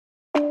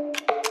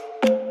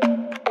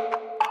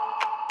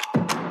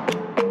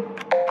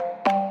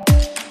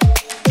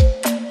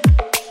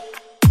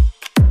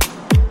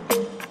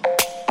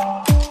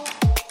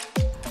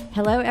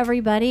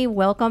everybody.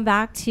 Welcome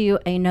back to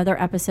another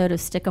episode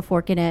of Stick a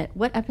Fork in It.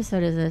 What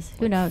episode is this?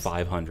 Who knows?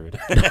 500.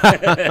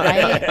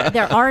 Right?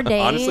 There are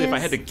days. Honestly, if I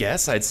had to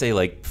guess, I'd say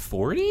like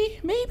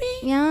 40, maybe?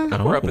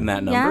 Yeah. We're up in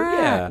that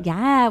number.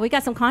 Yeah. We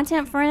got some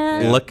content,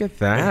 friends. Look at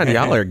that.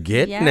 Y'all are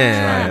getting it.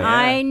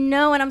 I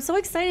know. And I'm so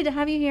excited to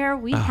have you here.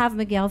 We have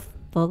Miguel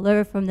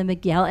Fuller from the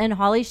Miguel and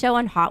Holly Show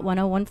on Hot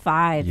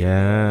 101.5.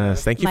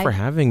 Yes. Thank you for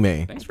having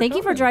me. Thank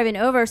you for driving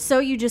over. So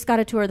you just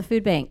got a tour of the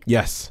food bank.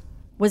 Yes.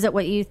 Was it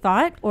what you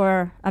thought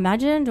or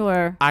imagined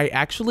or? I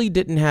actually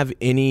didn't have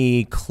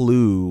any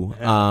clue.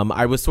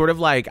 I was sort of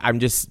like,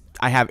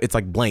 it's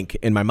like blank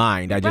in my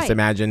mind. I just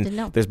imagined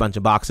there's a bunch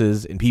of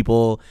boxes and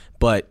people,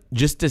 but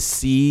just to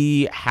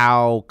see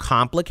how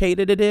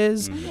complicated it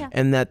is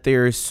and that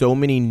there's so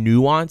many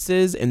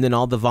nuances and then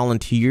all the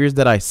volunteers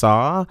that I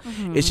saw,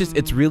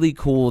 it's really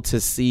cool to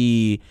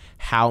see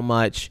how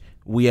much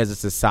we as a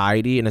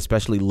society and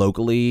especially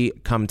locally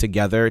come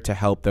together to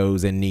help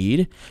those in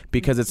need,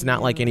 because it's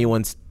not like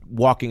anyone's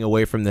walking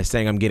away from this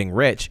saying I'm getting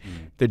rich.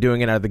 They're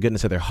doing it out of the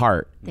goodness of their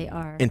heart. They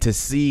are. And to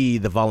see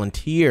the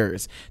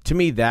volunteers, to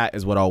me, that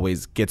is what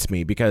always gets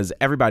me, because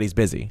everybody's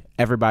busy.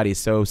 Everybody's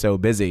so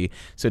busy.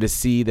 So to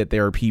see that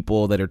there are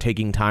people that are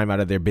taking time out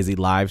of their busy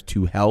lives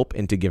to help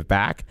and to give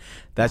back,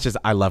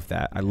 I love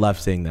that. I love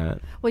seeing that.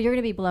 Well, you're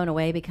going to be blown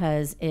away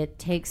because it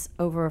takes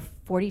over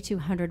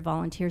 4,200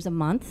 volunteers a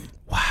month.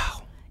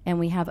 Wow. And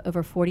we have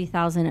over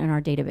 40,000 in our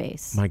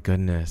database. My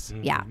goodness.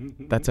 Yeah.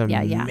 That's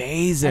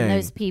amazing. And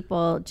those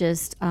people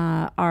just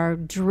are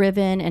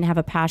driven and have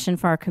a passion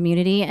for our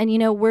community. And,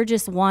 we're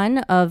just one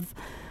of,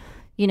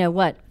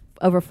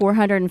 over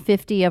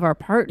 450 of our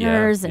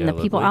partners and the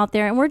people out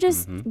there. And we're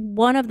just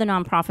one of the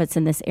nonprofits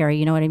in this area.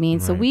 You know what I mean?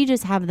 Right. So we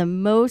just have the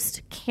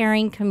most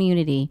caring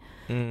community.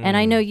 And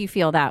I know you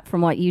feel that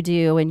from what you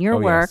do in your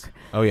work. Yes.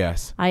 Oh,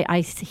 yes.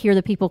 I hear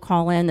the people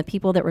call in, the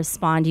people that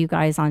respond to you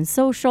guys on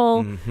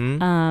social.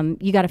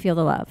 You got to feel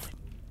the love.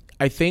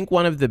 I think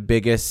one of the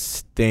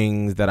biggest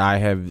things that I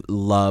have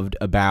loved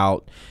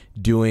about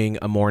doing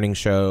a morning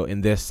show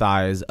in this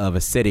size of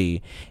a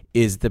city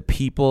is the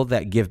people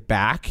that give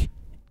back,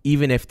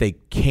 even if they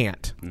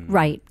can't.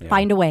 Right. Yeah.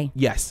 Find a way.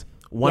 Yes.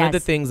 One of the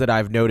things that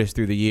I've noticed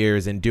through the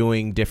years in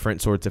doing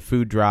different sorts of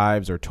food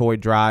drives or toy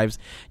drives,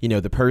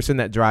 the person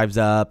that drives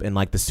up in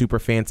like the super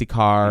fancy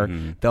car,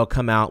 they'll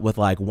come out with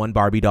like one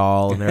Barbie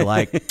doll and they're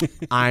like,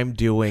 I'm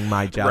doing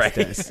my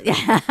justice.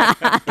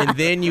 Right. And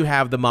then you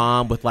have the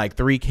mom with like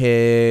 3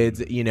 kids,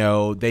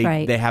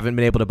 they haven't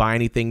been able to buy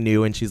anything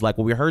new. And she's like,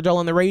 well, we heard y'all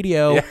on the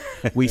radio.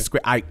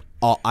 Yeah.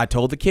 I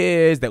told the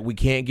kids that we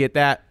can't get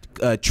that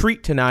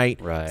treat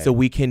tonight, so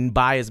we can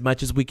buy as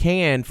much as we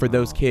can for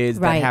those kids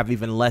that have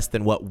even less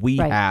than what we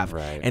have.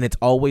 And it's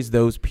always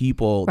those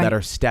people that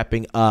are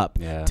stepping up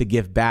to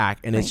give back,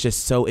 and it's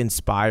just so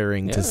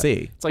inspiring to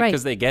see. It's like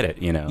because they get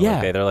it,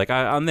 Like they're like,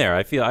 I'm there.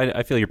 I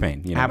feel your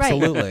pain.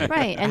 Absolutely.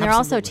 Right. And they're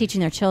also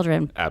teaching their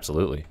children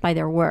absolutely by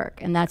their work,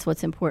 and that's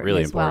what's important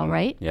really as well,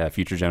 right? Yeah,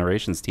 future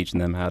generations, teaching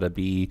them how to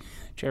be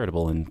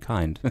charitable and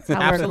kind. That's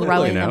how we're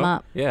growing them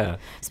up. Yeah.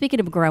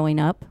 Speaking of growing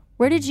up,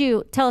 where did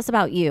you tell us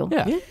about you?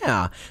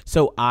 Yeah.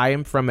 So I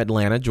am from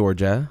Atlanta,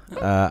 Georgia.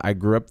 I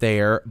grew up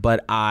there,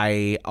 but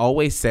I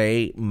always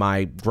say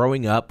my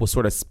growing up was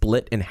sort of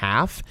split in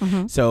half.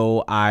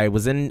 So I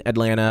was in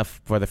Atlanta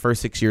for the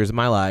first 6 years of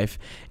my life,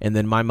 and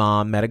then my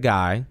mom met a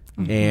guy.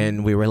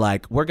 And we were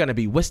like, we're going to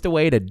be whisked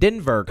away to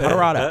Denver,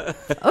 Colorado.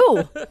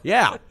 Oh.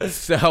 Yeah.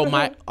 So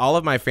all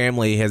of my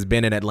family has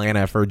been in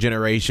Atlanta for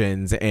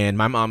generations. And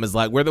my mom is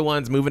like, we're the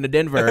ones moving to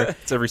Denver.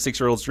 It's every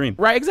 6-year-old's dream.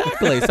 Right,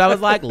 exactly. So I was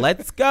like,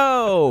 let's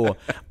go.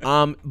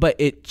 But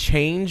it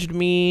changed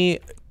me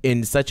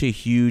in such a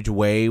huge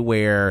way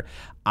where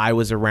I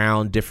was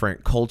around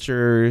different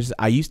cultures.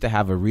 I used to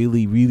have a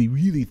really, really,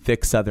 really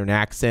thick Southern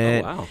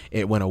accent. Oh, wow.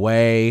 It went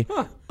away.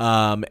 Huh.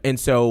 And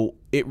so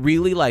it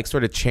really like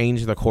sort of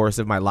changed the course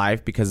of my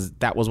life, because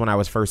that was when I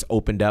was first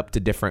opened up to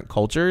different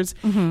cultures.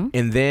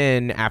 And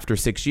then after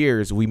 6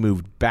 years, we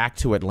moved back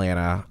to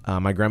Atlanta.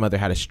 My grandmother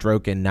had a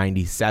stroke in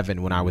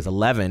 97 when I was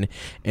 11.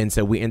 And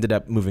so we ended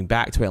up moving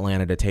back to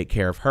Atlanta to take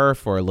care of her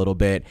for a little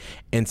bit.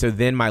 And so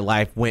then my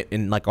life went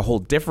in like a whole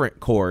different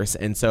course.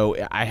 And so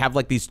I have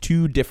like these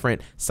 2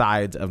 different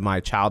sides of my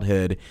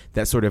childhood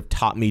that sort of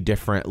taught me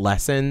different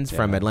lessons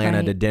from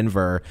Atlanta to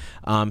Denver.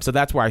 So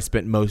that's where I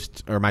spent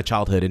most of my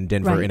childhood, in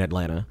Denver and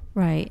Atlanta.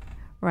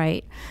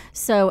 Right.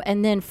 So,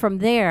 and then from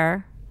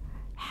there,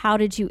 how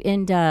did you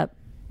end up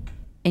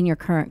in your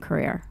current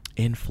career?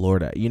 In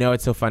Florida.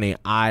 It's so funny.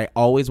 I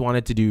always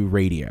wanted to do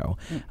radio.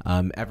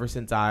 Ever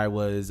since I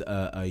was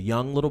a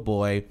young little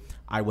boy,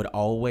 I would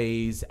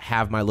always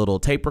have my little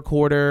tape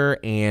recorder,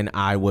 and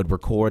I would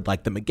record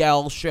like the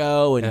Miguel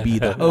Show and be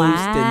the host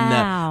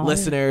and the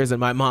listeners. And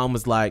my mom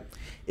was like,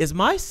 is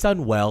my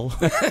son well?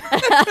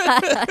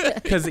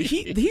 Because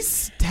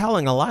he's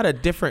telling a lot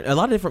of different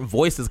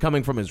voices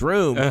coming from his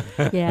room.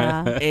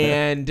 Yeah.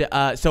 And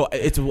so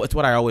it's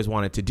what I always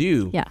wanted to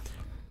do. Yeah.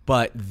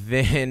 But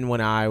then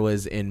when I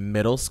was in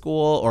middle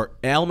school or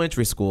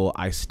elementary school,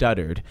 I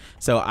stuttered.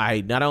 So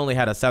I not only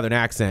had a Southern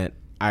accent,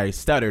 I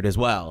stuttered as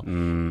well.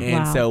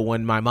 And so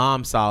when my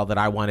mom saw that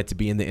I wanted to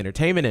be in the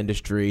entertainment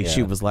industry,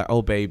 she was like,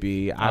 oh,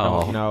 baby, I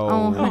don't know.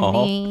 Oh,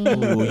 honey.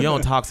 Ooh, you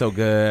don't talk so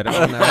good.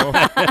 I don't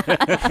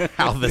know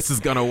how this is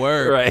going to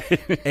work.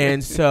 Right.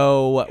 And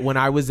so when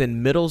I was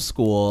in middle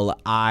school,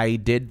 I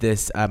did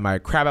this at my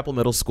Crabapple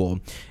Middle School.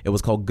 It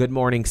was called Good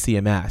Morning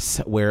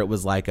CMS, where it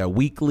was like a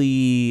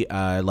weekly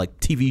like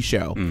TV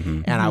show.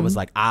 And I was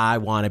like, I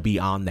want to be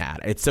on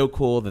that. It's so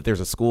cool that there's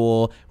a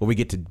school where we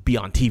get to be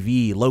on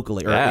TV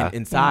locally or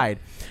inside.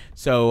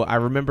 So I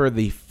remember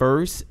the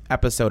first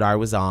episode I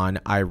was on,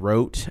 I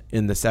wrote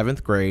in the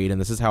 7th grade, and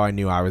this is how I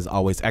knew I was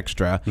always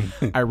extra.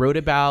 I wrote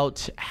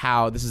about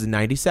how, this is in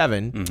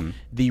 97,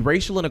 the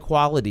racial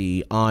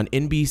inequality on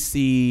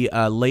NBC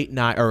late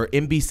night or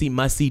NBC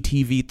must-see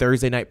TV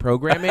Thursday night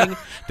programming.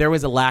 There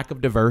was a lack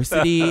of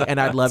diversity, and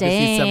I'd love to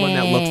see someone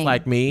that looks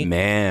like me.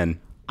 Man.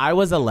 I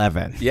was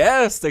 11.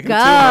 Yes, they come too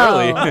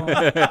early.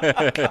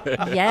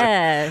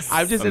 Yes.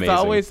 It's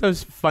always so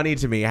funny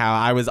to me how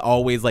I was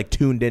always like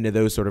tuned into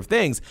those sort of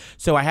things.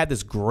 So I had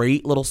this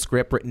great little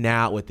script written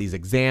out with these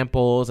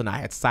examples, and I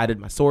had cited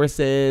my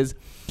sources,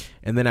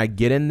 and then I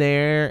get in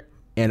there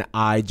and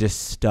I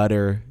just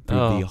stutter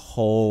through the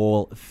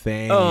whole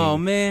thing. Oh,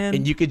 man.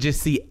 And you could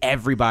just see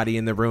everybody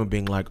in the room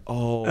being like,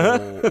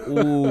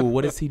 ooh,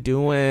 what is he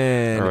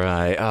doing?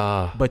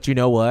 Right. But you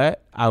know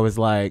what? I was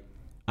like,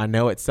 I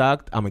know it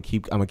sucked. I'm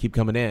gonna keep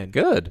coming in.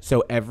 Good.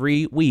 So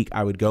every week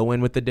I would go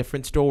in with a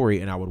different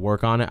story, and I would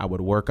work on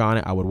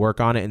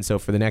it. And so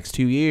for the next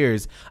 2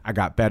 years, I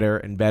got better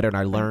and better, and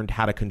I learned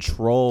how to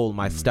control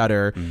my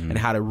stutter and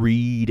how to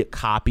read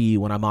copy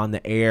when I'm on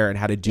the air and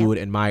how to do it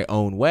in my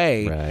own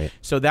way. Right.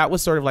 So that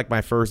was sort of like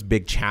my first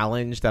big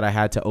challenge that I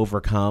had to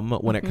overcome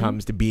when it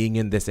comes to being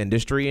in this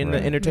industry, in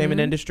the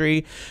entertainment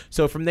industry.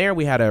 So from there,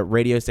 we had a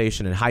radio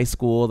station in high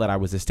school that I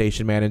was a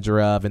station manager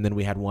of, and then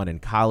we had one in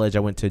college. I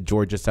went to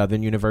Georgia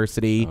Southern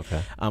University,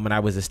 and I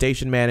was a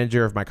station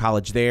manager of my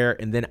college there.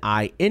 And then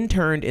I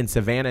interned in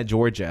Savannah,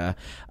 Georgia,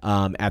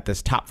 at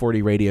this top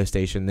 40 radio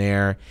station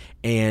there.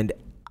 And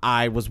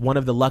I was one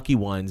of the lucky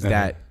ones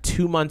that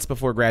 2 months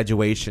before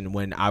graduation,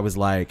 when I was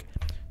like,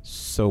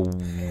 so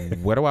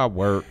where do I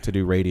work to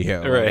do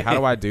radio? Right. How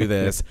do I do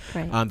this?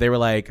 They were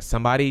like,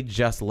 somebody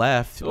just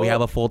left. We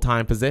have a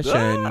full-time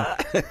position.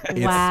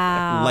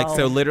 Wow. Like,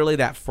 so literally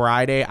that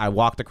Friday, I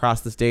walked across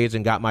the stage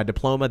and got my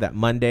diploma. That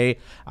Monday,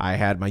 I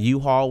had my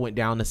U-Haul, went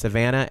down to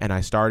Savannah, and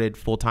I started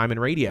full-time in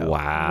radio.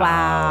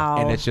 Wow.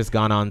 And it's just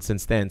gone on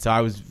since then. So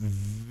I was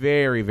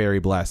very, very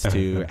blessed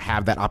to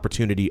have that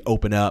opportunity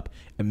open up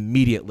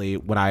immediately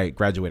when I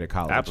graduated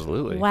college.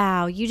 Absolutely.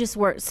 Wow. You just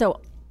worked. So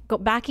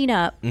backing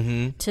up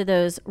to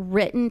those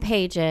written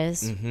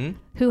pages,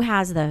 who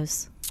has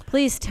those?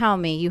 Please tell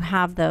me you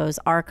have those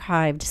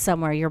archived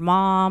somewhere. Your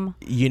mom?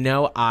 You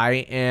know,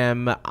 I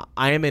am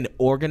an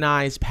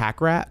organized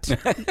pack rat.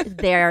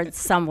 There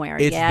somewhere.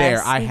 It's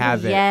there. I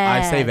have it.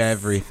 I save Yes.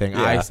 everything.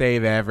 I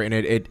save and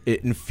it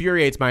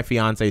infuriates my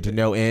fiance to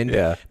no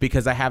end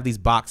because I have these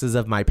boxes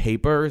of my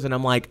papers, and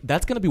I'm like,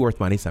 that's going to be worth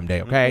money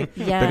someday, okay?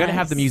 Yes. They're going to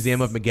have the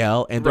Museum of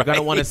Miguel, and they're going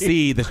to want to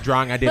see this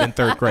drawing I did in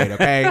 3rd grade,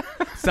 okay?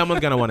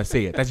 Someone's going to want to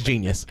see it. That's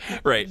genius.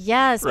 Right.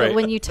 Yes, but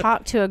when you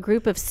talk to a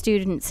group of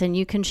students and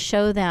you can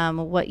show them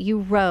what you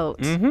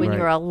wrote when you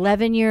were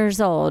 11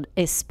 years old,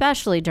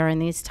 especially during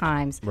these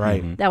times,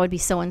 that would be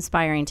so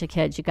inspiring to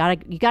kids. You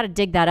gotta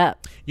dig that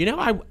up. You know,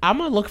 I'm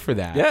gonna look for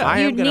that. Yeah, I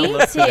am gonna need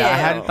look for that. to. I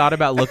hadn't thought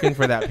about looking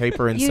for that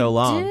paper in so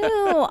long. You do.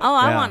 Oh,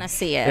 I want to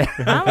see it.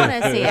 I want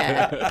to see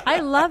it. I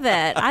love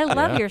it. I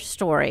love your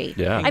story.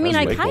 Yeah, I mean,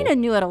 that's I way kind of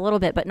knew it a little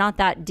bit, but not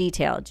that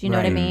detailed. You know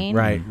what I mean?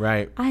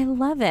 Right. I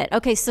love it.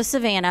 Okay, so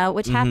Savannah,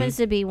 which happens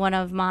to be one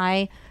of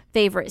my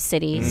favorite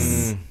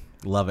cities.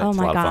 Love it. Oh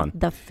my lot of God. fun.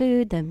 The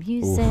food, the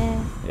music,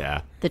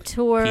 Yeah. the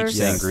tours.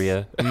 Peach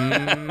sangria.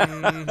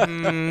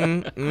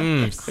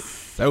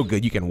 So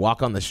good. You can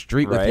walk on the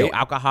street with Right? no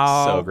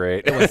alcohol. So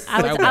great.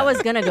 I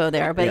was going to go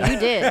there, but you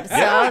did. So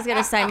I was going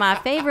to say my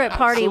favorite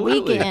party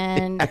Absolutely.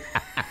 weekend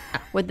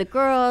with the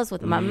girls,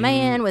 with my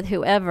man, with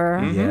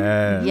whoever.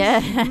 Yes.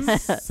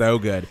 Yes. So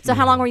good. So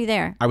how long were you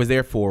there? I was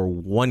there for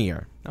 1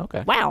 year.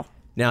 Okay. Wow.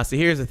 Now, see,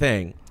 here's the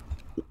thing.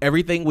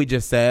 Everything we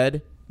just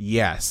said,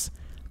 yes.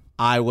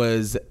 I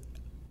was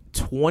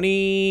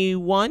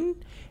 21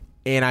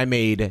 and I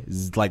made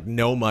like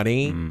no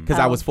money because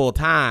I was full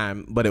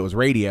time, but it was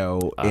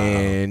radio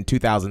in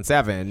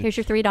 2007. Here's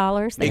your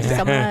 $3. Thank you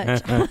so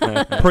much.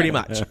 Pretty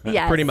much.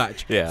 Yes. Pretty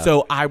much. Yeah.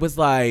 So I was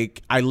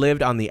like, I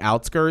lived on the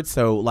outskirts.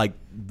 So like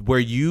where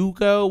you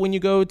go when you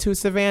go to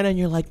Savannah and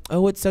you're like,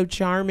 oh, it's so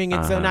charming.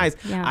 It's so nice.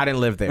 Yeah. I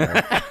didn't live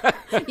there.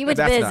 You would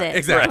That's visit. not,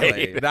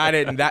 exactly. Right. I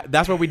didn't.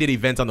 That's where we did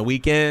events on the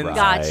weekends. Right.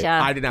 Gotcha.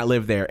 I did not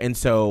live there, and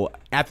so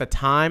at the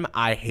time,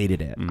 I hated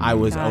it. I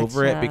was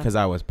over it Gotcha. because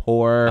I was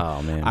poor.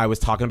 Oh, man. I was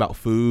talking about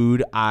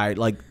food.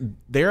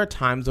 There are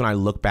times when I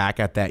look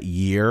back at that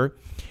year,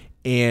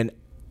 and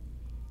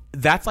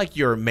that's like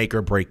your make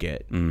or break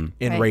it in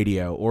Right.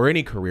 radio or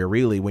any career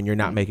really when you're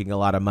not making a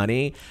lot of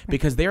money,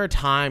 because there are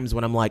times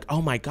when I'm like,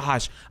 oh my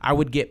gosh, I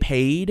would get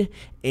paid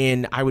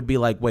and I would be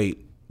like,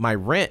 wait, my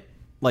rent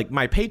like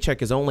my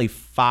paycheck is only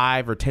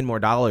 $5 or $10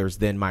 more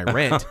than my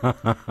rent.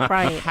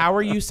 Right. How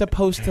are you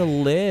supposed to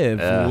live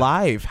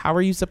life? How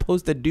are you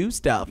supposed to do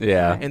stuff?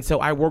 Yeah. And so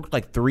I worked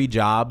like 3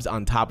 jobs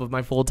on top of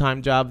my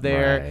full-time job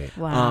there. Right.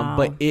 Wow.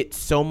 But it's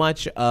so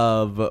much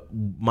of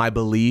my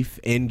belief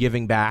in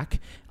giving back,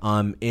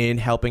 in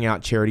helping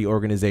out charity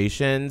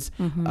organizations,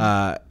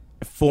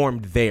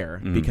 formed there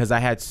because I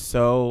had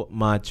so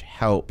much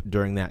help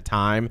during that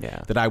time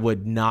that I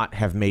would not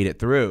have made it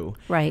through.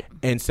 Right.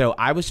 And so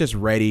I was just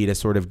ready to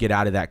sort of get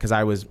out of that because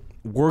I was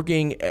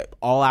working at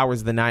all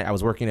hours of the night. I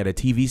was working at a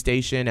TV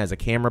station as a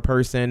camera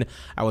person.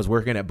 I was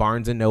working at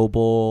Barnes &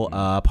 Noble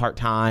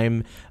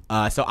part-time.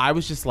 So I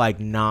was just like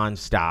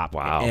nonstop.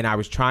 Wow. And I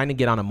was trying to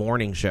get on a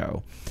morning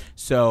show.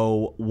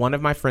 So one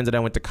of my friends that I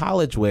went to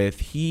college with,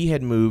 he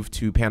had moved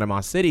to Panama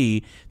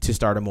City to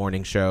start a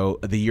morning show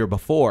the year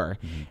before.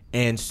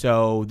 And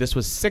so this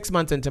was 6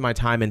 months into my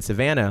time in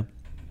Savannah.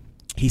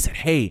 He said,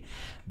 hey,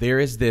 there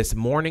is this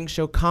morning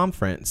show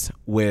conference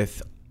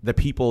with the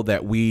people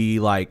that we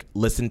like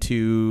listen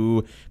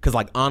to, because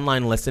like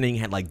online listening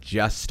had like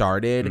just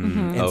started.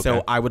 And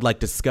so I would like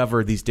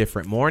discover these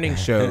different morning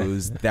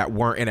shows that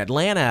weren't in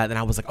Atlanta. And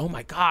I was like, oh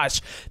my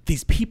gosh,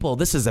 these people,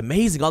 this is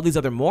amazing. All these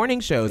other morning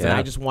shows. And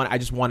I just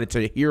wanted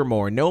to hear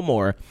more, know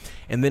more.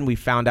 And then we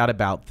found out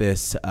about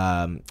this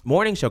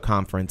morning show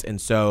conference. And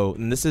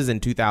this is in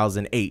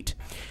 2008.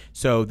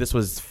 So this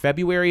was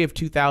February of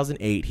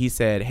 2008. He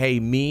said, hey,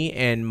 me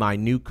and my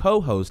new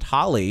co-host,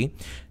 Holly,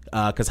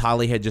 because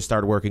Holly had just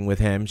started working with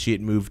him. She had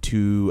moved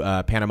to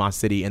Panama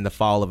City in the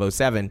fall of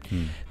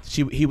 2007.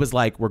 He was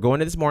like, we're going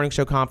to this morning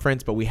show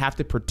conference, but we have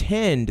to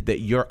pretend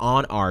that you're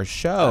on our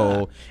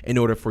show in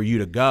order for you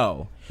to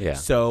go. Yeah.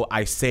 So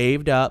I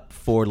saved up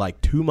for like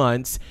 2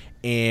 months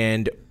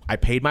and I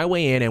paid my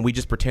way in and we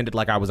just pretended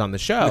like I was on the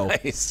show.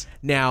 Nice.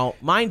 Now,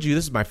 mind you,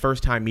 this is my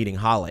first time meeting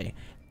Holly.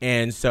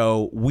 And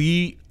so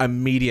we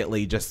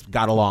immediately just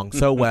got along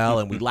so well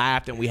and we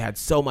laughed and we had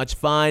so much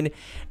fun.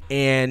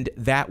 And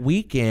that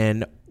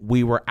weekend,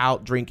 we were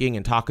out drinking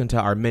and talking to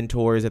our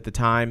mentors at the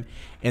time.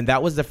 And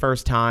that was the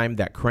first time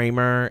that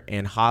Kramer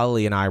and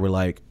Holly and I were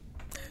like,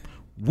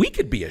 we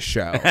could be a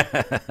show.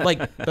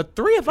 Like the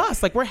 3 of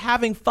us, like we're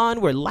having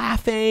fun, we're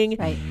laughing.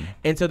 Right.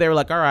 And so they were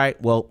like, all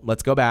right, well,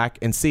 let's go back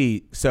and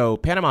see. So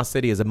Panama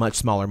City is a much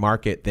smaller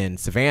market than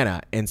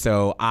Savannah. And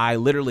so I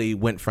literally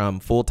went from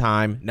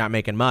full-time, not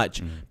making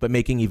much, but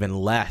making even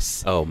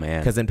less. Oh,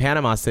 man. Because in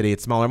Panama City,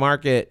 it's smaller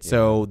market.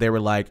 So they were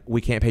like, we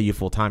can't pay you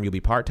full-time, you'll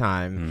be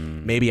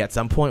part-time. Maybe at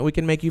some point we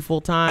can make you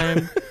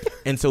full-time.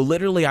 And so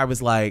literally I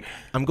was like,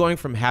 I'm going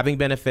from having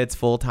benefits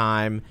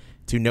full-time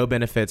to no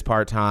benefits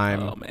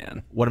part-time. Oh,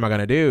 man. What am I going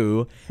to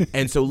do?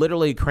 And so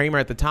literally Kramer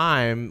at the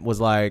time was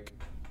like,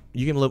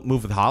 you can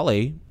move with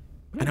Holly.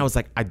 And I was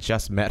like, I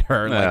just met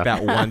her like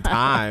that one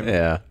time.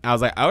 I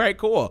was like, all right,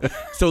 cool.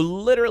 So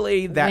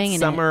literally that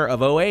summer of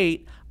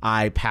 2008,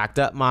 I packed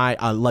up my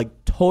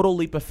like total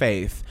leap of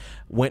faith,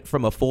 went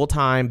from a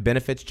full-time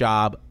benefits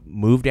job,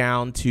 moved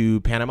down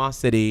to Panama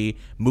City,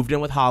 moved in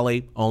with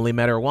Holly, only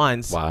met her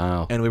once.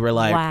 Wow. And we were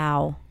like,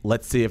 wow,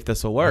 let's see if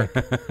this will work.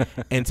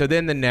 And so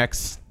then the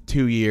next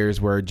 2 years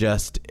were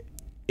just,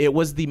 it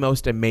was the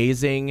most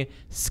amazing,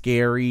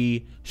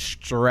 scary,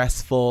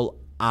 stressful,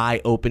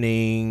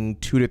 eye-opening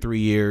 2 to 3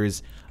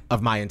 years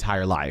of my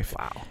entire life.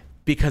 Wow.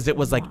 Because it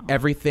was like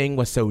everything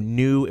was so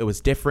new. It was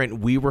different.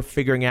 We were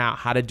figuring out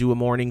how to do a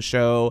morning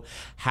show,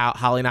 how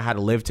Holly and I had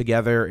to live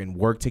together and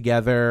work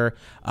together.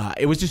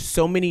 It was just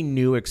so many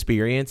new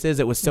experiences.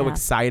 It was so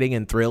exciting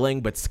and thrilling,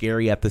 but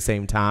scary at the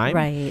same time.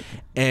 Right.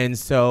 And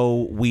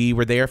so we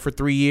were there for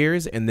 3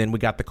 years, and then we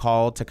got the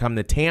call to come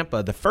to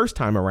Tampa the first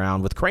time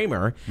around with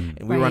Kramer.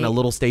 And we were on a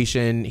little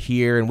station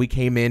here, and we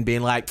came in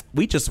being like,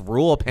 we just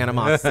rule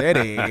Panama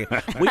City.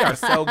 We are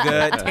so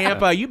good.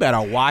 Tampa, you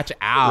better watch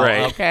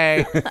out,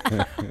 okay?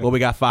 Well, we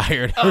got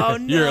fired. Oh,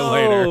 no. Year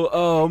later.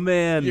 Oh,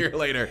 man. Year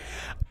later.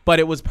 But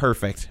it was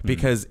perfect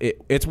because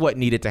it's what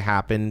needed to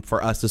happen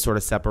for us to sort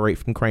of separate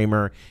from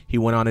Kramer. He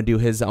went on to do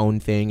his own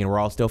thing, and we're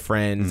all still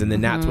friends. And then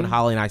that's when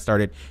Holly and I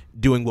started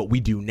doing what we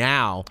do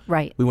now.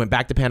 Right. We went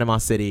back to Panama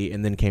City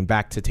and then came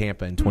back to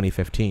Tampa in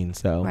 2015.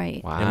 So,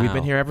 right. Wow. And we've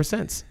been here ever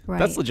since. Right.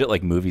 That's legit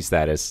like movie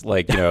status.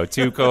 Like, you know,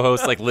 2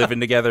 co-hosts like living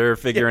together,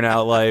 figuring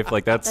out life.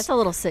 Like that's a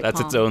little sitcom. That's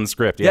its own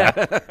script.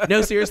 Yeah.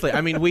 No, seriously.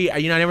 I mean,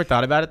 I never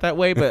thought about it that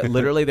way, but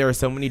literally there were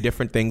so many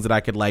different things that I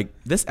could like,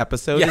 this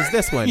episode is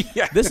this one.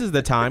 This is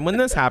the time when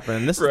this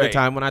happened. This is the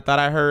time when I thought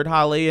I heard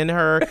Holly and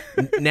her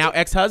now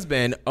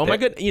ex-husband. Oh my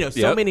goodness. You know,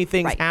 so many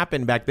things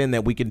happened back then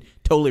that we could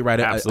totally write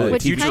a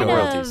Which TV kind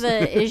show. of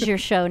is your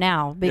show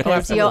now,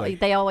 because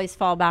they always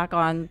fall back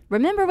on,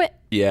 remember what?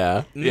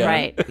 Yeah.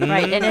 Right.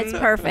 And it's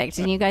perfect.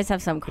 And you guys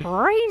have some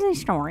crazy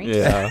stories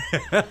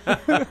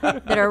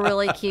that are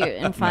really cute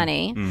and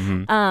funny.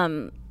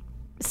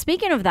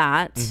 Speaking of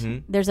that,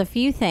 there's a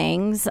few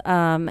things,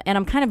 and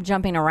I'm kind of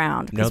jumping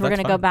around because we're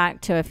going to go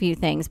back to a few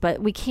things, but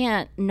we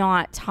can't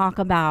not talk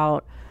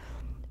about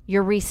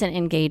your recent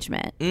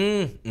engagement.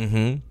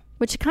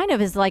 Which kind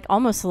of is like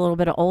almost a little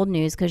bit of old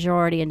news because you're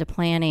already into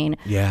planning.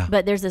 Yeah.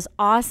 But there's this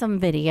awesome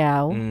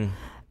video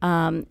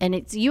And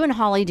it's you and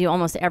Holly do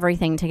almost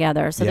everything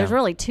together. So there's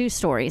really 2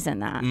 stories in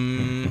that.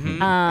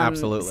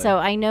 Absolutely. So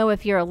I know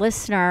if you're a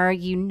listener,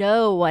 you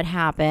know what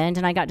happened.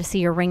 And I got to see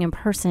your ring in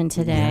person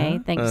today,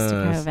 thanks to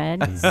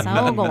COVID.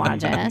 So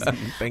gorgeous.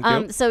 Thank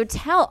you. So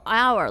tell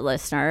our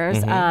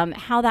listeners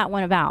how that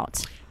went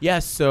about.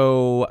 Yes,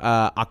 so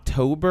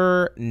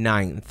October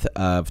 9th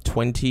of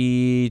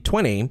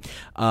 2020,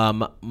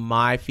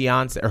 my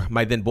fiance, or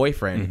my then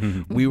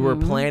boyfriend, we were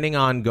planning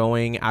on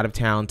going out of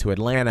town to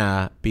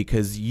Atlanta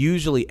because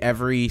usually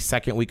every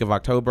second week of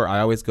October,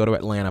 I always go to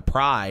Atlanta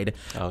Pride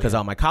because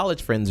all my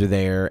college friends are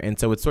there. And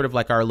so it's sort of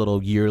like our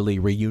little yearly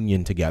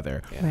reunion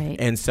together. Right.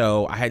 And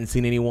so I hadn't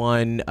seen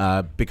anyone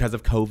because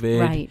of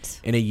COVID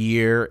in a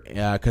year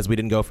because we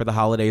didn't go for the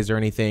holidays or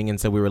anything.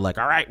 And so we were like,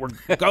 all right, we're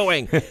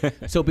going.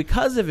 So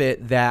because of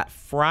it, that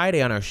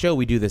Friday on our show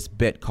we do this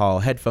bit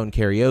called headphone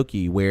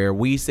karaoke where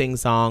we sing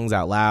songs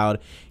out loud.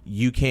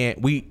 You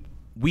can't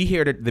we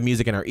hear the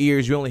music in our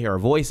ears. You only hear our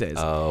voices.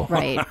 Oh,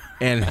 right.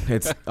 And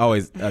it's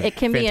always it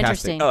can be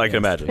interesting. Oh, I can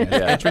imagine.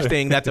 Yeah.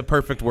 Interesting. That's a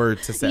perfect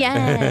word to say.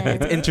 Yeah.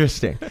 It's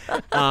interesting.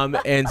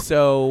 And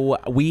so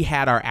we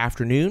had our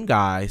afternoon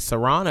guy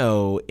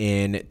Serrano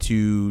in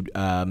to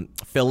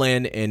fill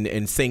in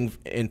and sing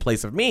in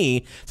place of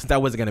me since I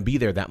wasn't going to be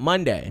there that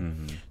Monday.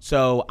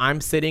 So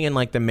I'm sitting in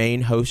like the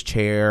main host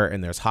chair,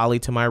 and there's Holly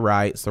to my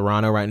right,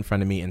 Serrano right in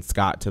front of me, and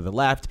Scott to the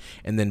left.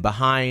 And then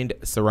behind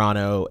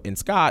Serrano and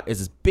Scott is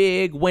this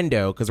big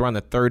window because we're on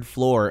the 3rd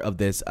floor of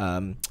this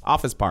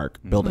office park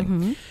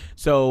building.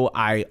 So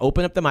I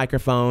open up the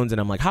microphones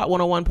and I'm like, Hot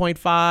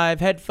 101.5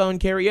 headphone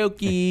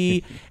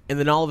karaoke. And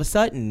then all of a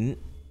sudden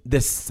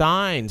this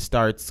sign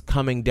starts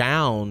coming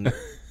down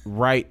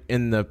right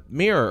in the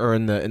mirror or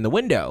in the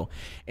window.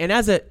 And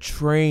as a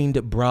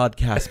trained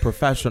broadcast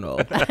professional,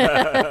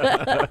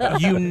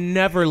 you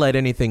never let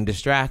anything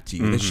distract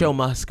you. The show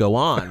must go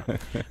on.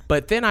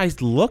 But then I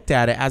looked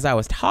at it as I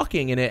was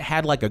talking, and it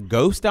had like a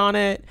ghost on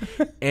it,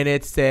 and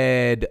it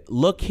said,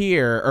 look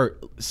here, or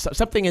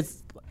something.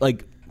 It's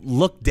like,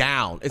 look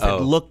down. It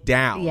said, look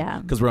down. Yeah.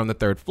 Because we're on the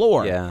 3rd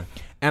floor. Yeah.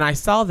 And I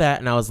saw that,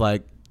 and I was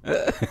like, all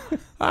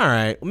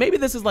right, maybe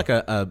this is like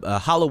a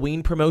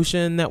Halloween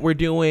promotion that we're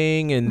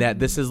doing, and that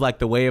this is like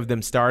the way of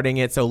them starting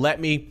it. So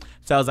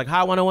I was like,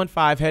 Hot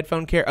 101.5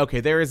 headphone care. Okay,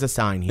 there is a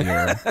sign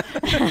here.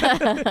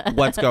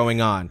 What's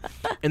going on?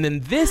 And then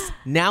this,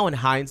 now in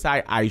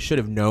hindsight, I should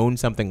have known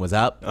something was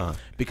up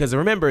because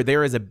remember,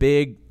 there is a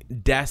big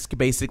desk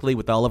basically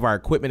with all of our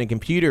equipment and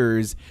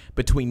computers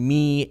between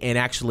me and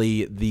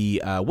actually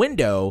the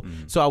window.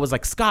 So I was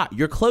like, Scott,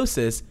 you're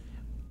closest.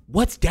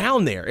 What's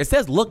down there? It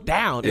says look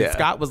down. And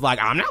Scott was like,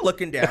 I'm not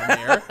looking down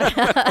there.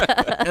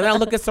 And I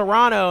look at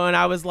Serrano and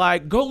I was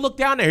like, go look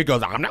down there. He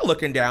goes, I'm not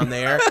looking down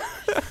there.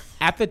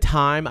 At the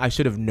time, I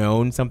should have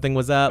known something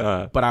was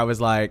up, but I was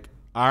like,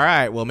 all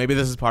right, well, maybe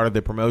this is part of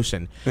the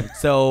promotion.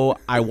 So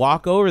I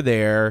walk over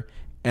there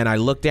and I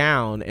look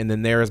down, and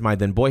then there is my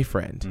then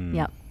boyfriend.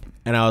 Yep.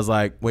 And I was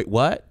like, wait,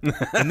 what?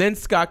 And then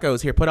Scott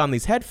goes, here, put on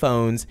these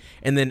headphones.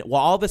 And then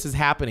while all this is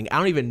happening, I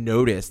don't even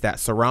notice that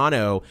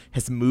Serrano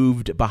has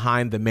moved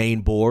behind the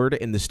main board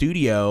in the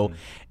studio.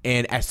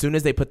 And as soon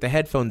as they put the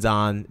headphones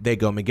on, they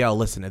go, Miguel,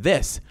 listen to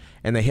this.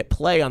 And they hit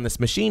play on this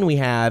machine we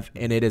have,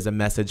 and it is a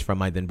message from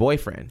my then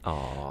boyfriend,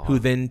 who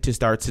then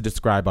starts to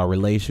describe our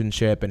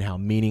relationship and how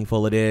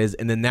meaningful it is.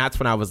 And then that's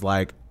when I was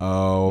like,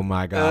 oh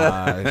my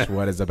gosh,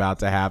 what is about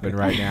to happen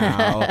right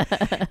now?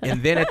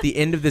 And then at the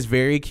end of this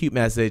very cute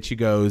message, she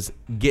goes,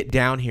 get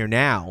down here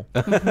now.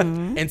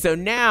 And so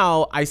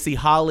now I see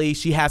Holly,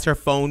 she has her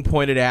phone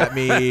pointed at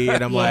me,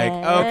 and I'm like,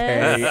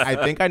 okay, I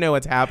think I know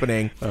what's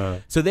happening.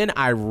 So then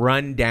I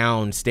run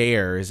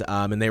downstairs,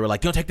 and they were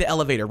like, don't take the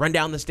elevator, run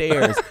down the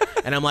stairs.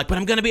 And I'm like, but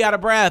I'm going to be out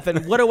of breath. And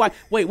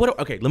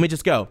okay, let me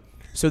just go.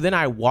 So then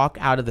I walk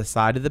out of the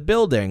side of the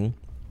building,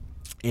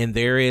 and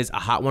there is a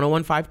Hot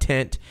 101.5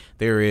 tent.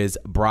 There is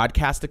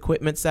broadcast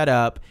equipment set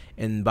up,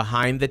 and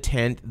behind the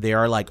tent, there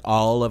are like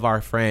all of our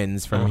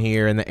friends from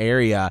here in the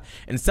area.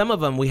 And some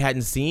of them we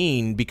hadn't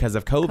seen because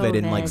of COVID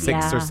in like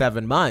 6 or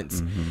 7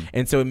 months.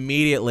 And so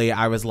immediately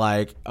I was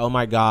like, oh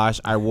my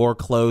gosh, I wore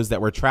clothes that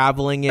we're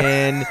traveling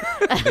in.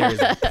 There's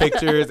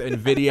pictures and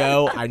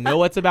video. I know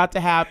what's about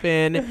to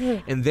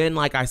happen. And then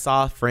like I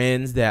saw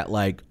friends that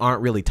like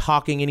aren't really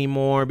talking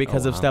anymore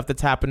because of stuff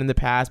that's happened in the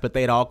past, but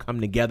they'd all come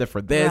together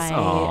for this.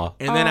 Right.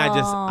 And then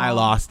I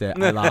lost it.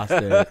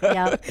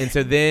 Yep. And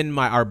so then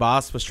our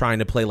boss was trying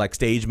to play like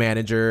stage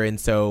manager, and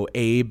so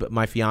Abe,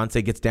 my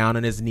fiance, gets down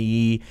on his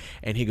knee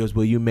and he goes,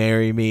 will you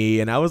marry me?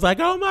 And I was like,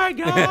 oh my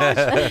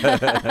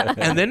gosh.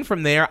 And then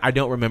from there, I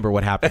don't remember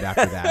what happened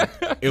after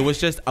that. It was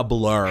just a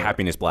blur.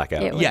 Happiness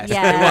blackout. Yes,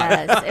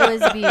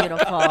 it was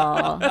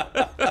beautiful.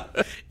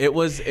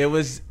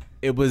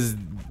 It was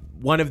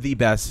one of the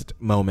best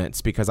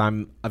moments because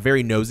I'm a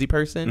very nosy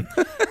person.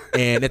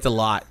 And it's a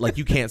lot. Like,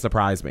 you can't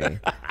surprise me,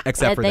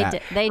 except for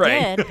that. They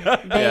did.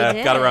 They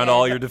did. Got around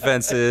all your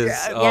defenses.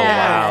 Oh,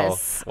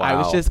 yes. wow. I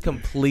was just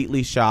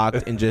completely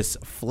shocked and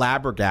just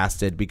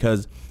flabbergasted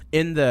because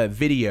in the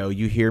video,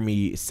 you hear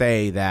me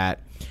say that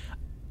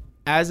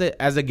as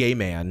a gay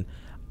man,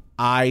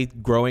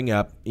 growing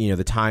up,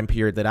 the time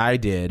period that I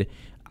did,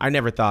 I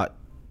never thought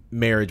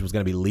marriage was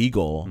going to be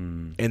legal.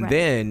 And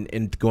then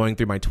in going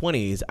through my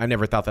 20s, I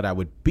never thought that I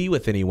would be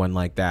with anyone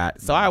like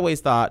that. So I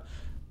always thought,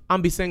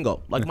 I'm be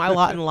single. Like, my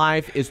lot in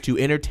life is to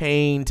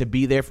entertain, to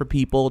be there for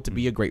people, to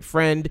be a great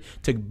friend,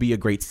 to be a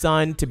great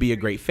son, to be a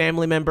great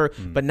family member,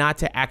 but not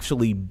to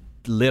actually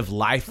live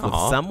life with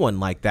someone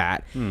like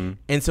that.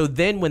 And so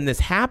then when this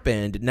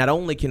happened, not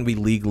only can we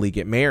legally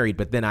get married,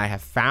 but then I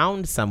have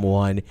found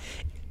someone.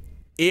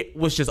 It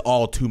was just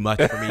all too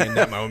much for me in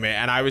that moment.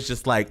 And I was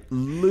just like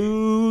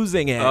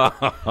losing it.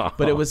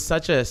 But it was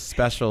such a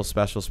special,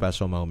 special,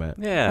 special moment.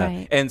 Yeah.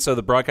 Right. And so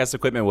the broadcast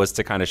equipment was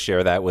to kind of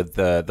share that with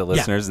the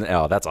listeners. And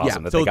that's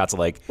awesome that they got to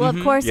Well,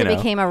 of course, it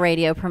became a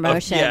radio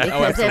promotion.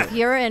 Because if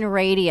you're in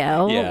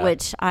radio,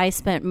 which I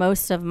spent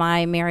most of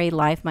my married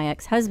life, my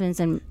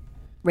ex-husband's in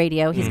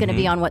radio. He's going to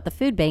be on What the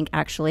Food Bank,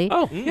 actually.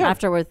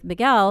 After with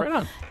Miguel. Right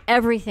on.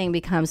 Everything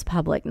becomes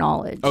public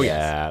knowledge. Oh,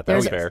 yeah. That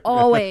was fair. There's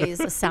always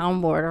a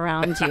soundboard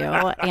around you.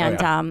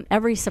 And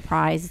every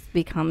surprise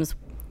becomes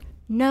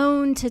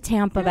known to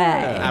Tampa Bay.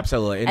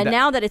 Absolutely. And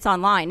now that it's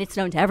online, it's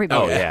known to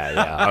everybody. Oh,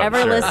 yeah.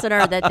 Every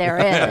listener that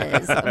there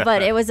is.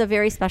 But it was a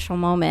very special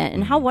moment.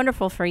 And how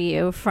wonderful for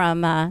you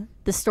from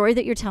the story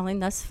that you're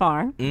telling thus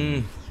far.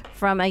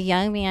 From a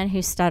young man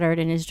who stuttered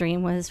and his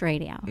dream was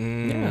radio,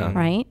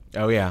 right?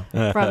 Oh, yeah.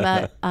 From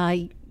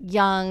a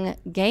young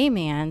gay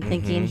man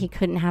thinking he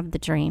couldn't have the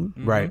dream.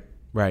 Right.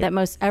 That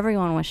most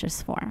everyone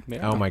wishes for.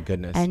 Yeah. Oh, my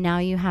goodness. And now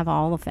you have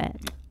all of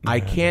it. I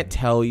can't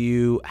tell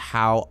you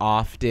how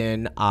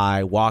often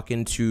I walk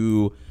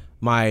into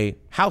my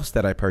house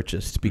that I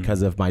purchased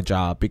because of my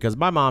job, because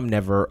my mom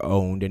never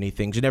owned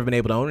anything. She'd never been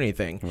able to own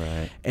anything.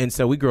 Right. And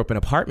so we grew up in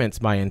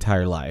apartments my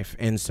entire life.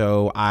 And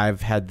so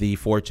I've had the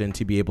fortune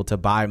to be able to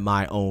buy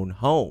my own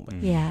home.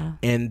 Yeah.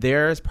 And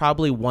there's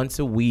probably once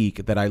a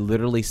week that I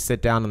literally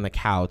sit down on the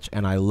couch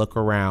and I look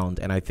around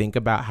and I think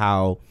about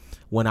how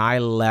when I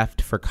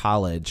left for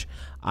college,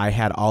 I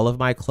had all of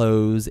my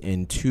clothes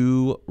in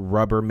two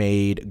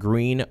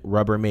green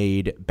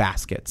Rubbermaid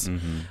baskets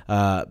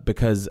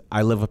because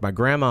I lived with my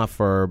grandma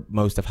for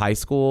most of high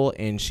school,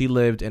 and she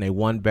lived in a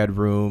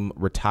 1-bedroom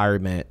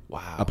retirement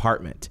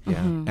apartment.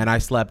 And I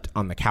slept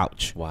on the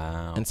couch.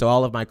 Wow. And so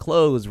all of my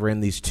clothes were in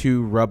these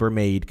two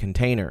Rubbermaid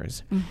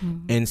containers.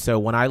 And so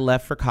when I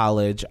left for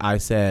college, I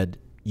said,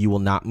 you will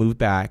not move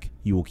back.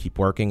 You will keep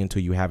working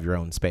until you have your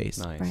own space.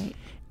 Nice. Right.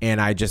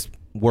 And I just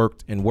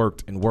worked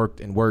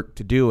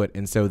to do it.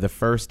 And so the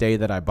first day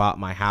that I bought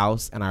my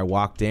house and I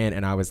walked in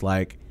and I was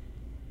like,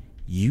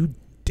 you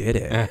did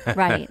it.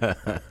 Right.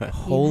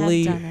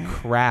 Holy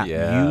crap.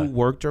 Yeah. You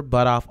worked your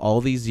butt off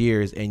all these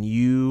years and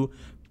you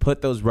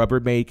put those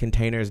Rubbermaid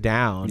containers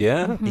down.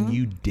 Yeah. And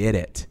you did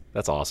it.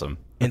 That's awesome.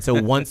 And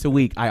so once a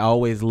week, I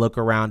always look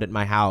around at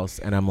my house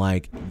and I'm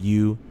like,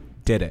 you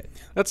did it.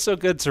 That's so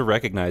good to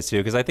recognize too,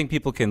 because I think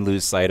people can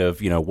lose sight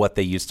of what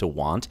they used to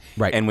want,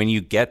 right? And when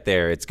you get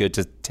there, it's good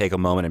to take a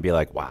moment and be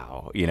like,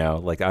 "Wow,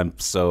 like I'm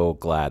so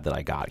glad that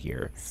I got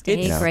here."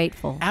 Stay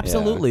grateful,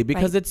 absolutely,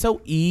 because it's so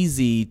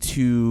easy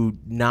to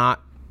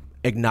not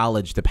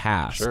acknowledge the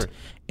past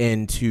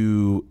and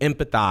to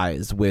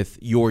empathize with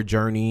your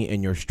journey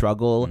and your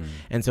struggle.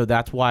 And so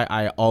that's why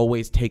I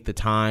always take the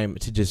time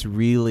to just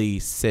really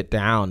sit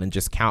down and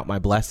just count my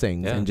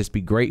blessings and just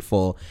be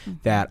grateful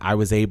that I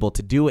was able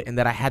to do it and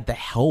that I had the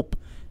help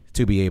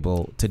to be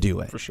able to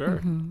do it. For sure.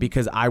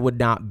 Because I would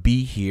not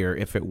be here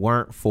if it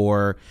weren't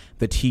for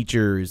the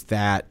teachers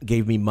that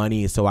gave me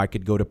money so I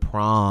could go to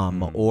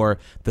prom, or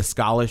the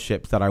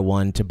scholarships that I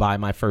won to buy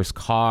my first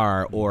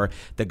car, or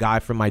the guy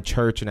from my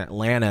church in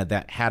Atlanta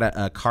that had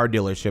a car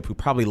dealership who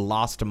probably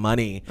lost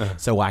money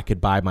so I could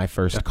buy my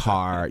first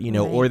car,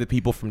 or the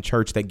people from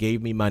church that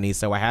gave me money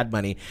so I had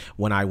money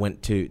when I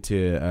went to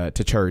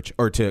church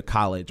or to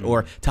college,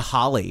 or to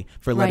Holly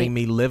for letting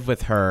me live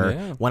with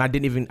her when I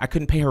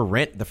couldn't pay her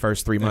rent the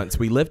first 3 months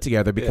we lived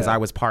together because I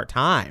was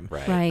part-time.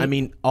 Right. I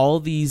mean, all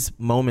these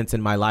moments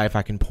in my life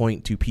I can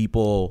point to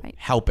people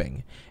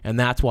helping. And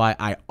that's why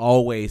I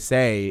always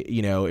say,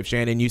 if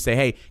Shannon, you say,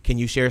 hey, can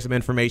you share some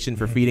information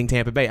for Feeding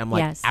Tampa Bay? I'm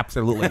like,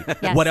 absolutely.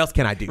 What else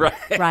can I do?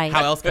 Right.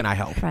 How else can I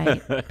help?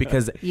 Right.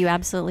 Because you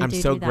absolutely I'm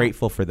so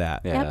grateful for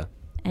that. Yeah. Yep.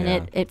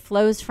 And it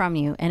flows from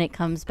you and it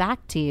comes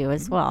back to you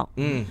as well.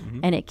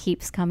 And it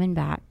keeps coming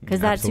back because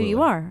that's who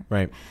you are.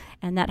 Right.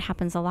 And that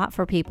happens a lot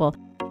for people.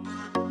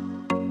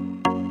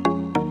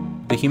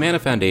 The Humana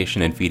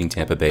Foundation and Feeding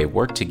Tampa Bay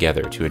work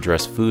together to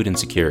address food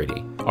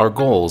insecurity. Our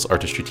goals are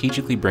to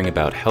strategically bring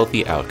about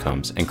healthy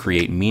outcomes and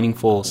create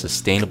meaningful,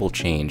 sustainable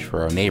change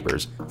for our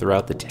neighbors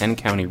throughout the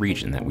 10-county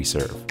region that we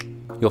serve.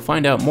 You'll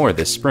find out more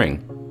this spring.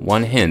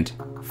 One hint,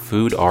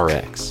 Food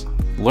RX.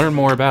 Learn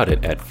more about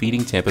it at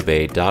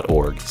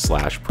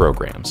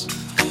feedingtampabay.org/programs.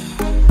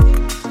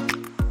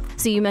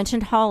 So you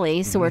mentioned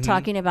Holly. So we're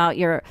talking about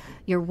your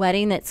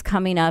wedding that's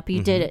coming up.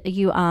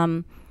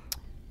 You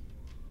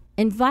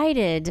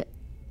invited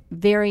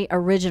very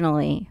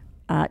originally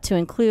to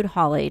include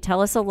Holly.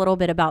 Tell us a little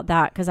bit about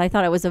that, because I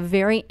thought it was a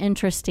very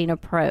interesting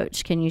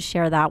approach. Can you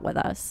share that with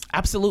us?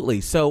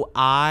 Absolutely. So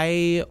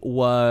when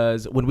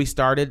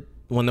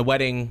the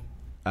wedding,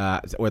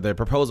 or the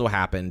proposal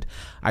happened,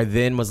 I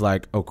then was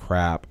like, oh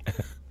crap,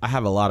 I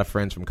have a lot of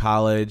friends from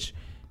college.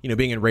 You know,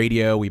 being in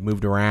radio, we've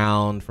moved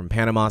around from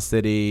Panama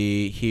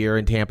City here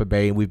in Tampa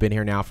Bay, and we've been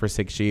here now for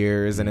 6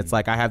 years. And it's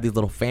like I have these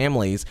little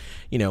families,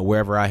 you know,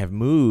 wherever I have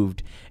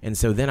moved. And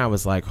so then I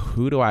was like,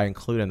 who do I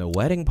include in the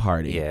wedding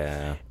party?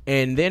 Yeah.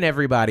 And then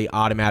everybody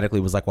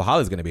automatically was like, well,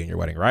 Holly's going to be in your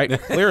wedding, right?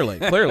 Clearly.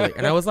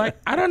 And I was like,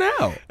 I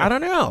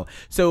don't know.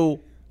 So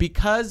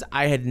because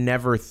I had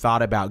never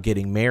thought about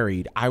getting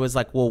married, I was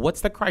like, well, what's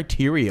the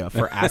criteria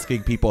for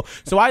asking people?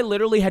 So I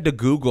literally had to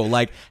Google,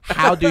 like,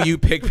 how do you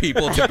pick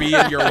people to be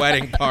in your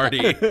wedding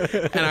party?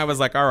 And I was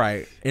like, all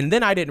right. And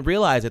then I didn't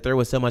realize that there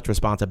was so much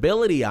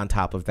responsibility on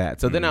top of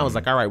that. So then I was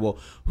like, all right, well,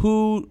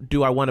 who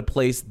do I want to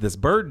place this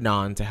burden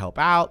on to help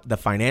out, the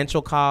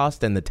financial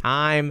cost and the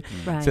time?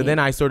 Right. So then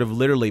I sort of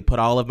literally put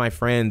all of my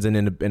friends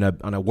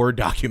on a Word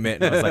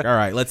document. And I was like, all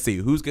right, let's see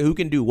who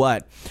can do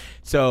what.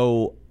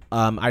 So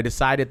I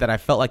decided that I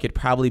felt like it'd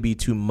probably be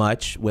too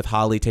much with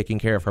Holly taking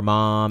care of her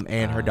mom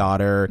and her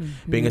daughter,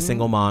 being a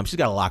single mom. She's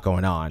got a lot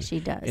going on. She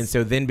does. And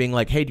so then being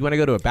like, hey, do you want to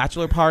go to a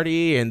bachelor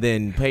party and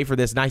then pay for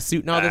this nice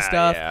suit and all this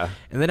stuff? Yeah.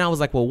 And then I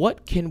was like, well,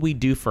 what can we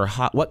do for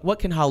what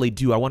can Holly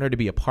do? I want her to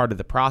be a part of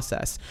the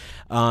process.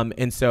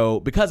 And so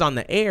because on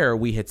the air,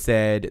 we had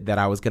said that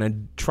I was going to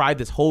try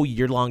this whole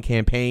year-long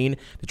campaign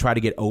to try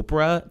to get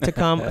Oprah to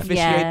come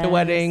officiate the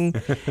wedding.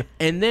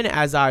 And then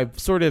as I've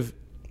sort of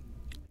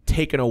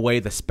taken away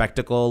the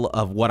spectacle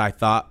of what I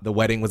thought the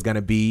wedding was going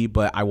to be,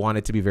 but I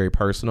wanted to be very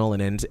personal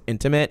and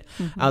intimate.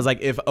 I was like,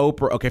 if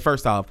Oprah, okay,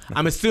 first off,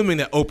 I'm assuming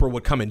that Oprah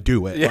would come and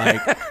do it.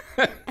 Like,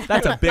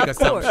 that's a big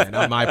assumption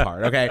on my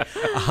part. Okay.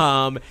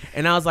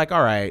 And I was like,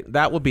 all right,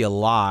 that would be a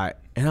lot.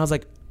 And I was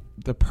like,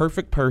 the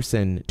perfect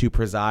person to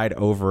preside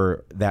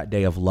over that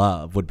day of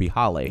love would be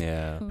Holly,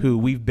 who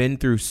we've been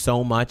through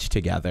so much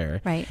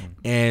together. Right.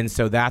 And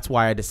so that's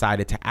why I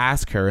decided to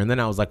ask her. And then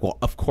I was like, well,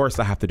 of course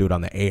I have to do it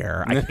on the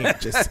air. I can't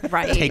just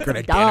take her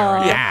to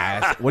dinner.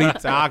 Yes. What are you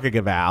talking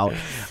about?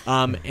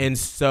 And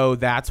so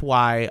that's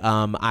why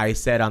I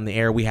said on the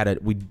air, we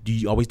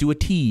always do a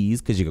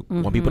tease because you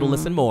want people to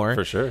listen more.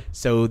 For sure.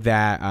 So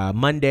that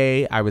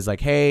Monday I was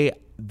like, hey,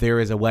 there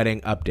is a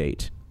wedding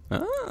update.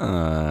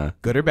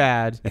 Good or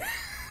bad,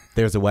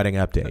 there's a wedding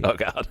update. Oh,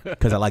 God.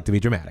 Because I like to be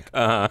dramatic.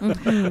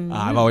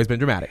 I've always been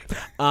dramatic.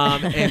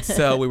 And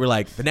so we were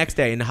like, the next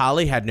day, and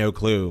Holly had no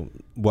clue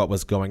what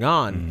was going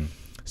on.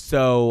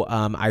 So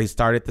I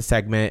started the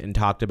segment and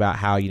talked about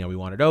how, you know, we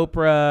wanted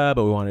Oprah,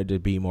 but we wanted to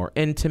be more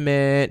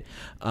intimate.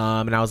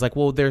 And I was like,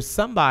 well, there's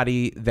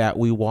somebody that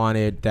we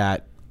wanted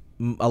that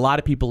a lot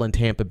of people in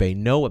Tampa Bay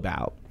know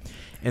about.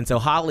 And so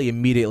Holly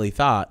immediately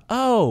thought,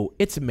 oh,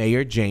 it's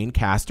Mayor Jane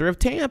Castor of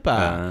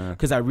Tampa,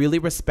 because I really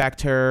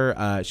respect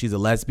her. She's a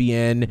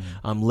lesbian,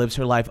 lives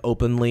her life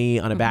openly,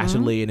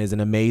 unabashedly, and is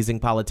an amazing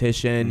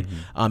politician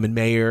and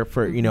mayor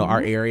for, you know, our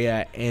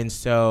area. And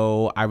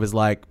so I was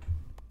like,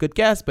 good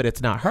guess, but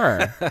it's not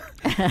her.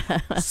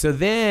 So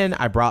then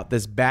I brought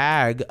this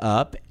bag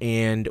up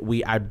and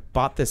I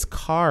bought this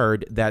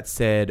card that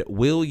said,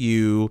 will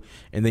you?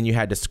 And then you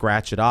had to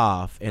scratch it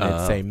off and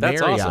it'd say,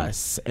 marry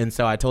us. And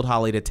so I told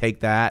Holly to take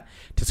that,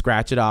 to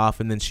scratch it off.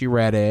 And then she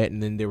read it.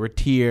 And then there were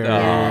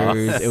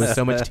tears. It was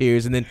so much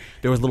tears. And then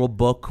there was a little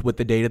book with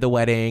the date of the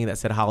wedding that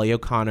said Holly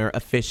O'Connor,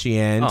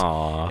 officiant.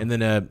 And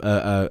then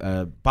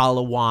a bottle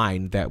of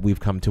wine that we've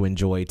come to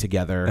enjoy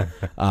together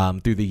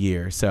through the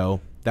year.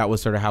 So that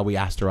was sort of how we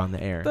asked her on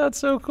the air. That's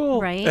so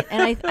cool. Right.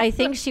 And I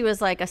think she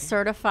was like a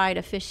certified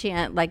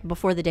officiant, like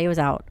before the day was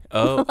out.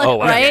 Oh, wow.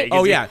 Right?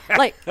 Oh, yeah.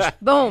 Like,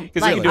 boom.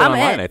 Because like, you can do it I'm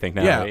online, in. I think,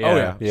 now. Yeah.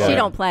 Oh, yeah. She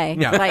don't play.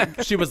 Yeah.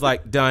 Like, she was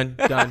like, done.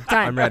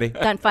 I'm ready.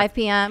 Done 5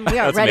 p.m. We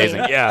are That's ready.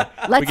 amazing. Yeah.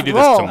 Let's we can do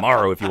roll. this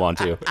tomorrow if you want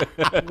to.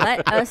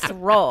 Let us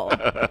roll.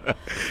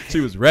 She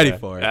was ready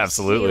for it.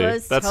 Absolutely. She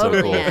was That's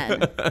totally so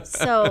cool. in.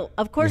 So,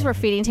 of course, we're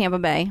feeding Tampa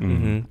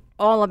Bay.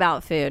 All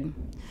about food.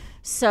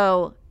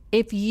 So,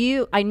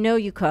 I know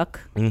you cook.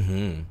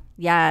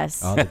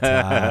 Yes. All the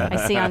time.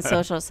 I see on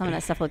social some of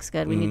that stuff looks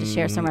good. We need to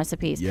share some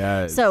recipes.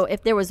 Yes. So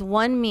if there was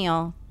one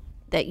meal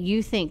that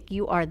you think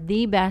you are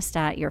the best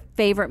at, your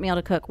favorite meal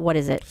to cook, what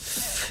is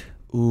it?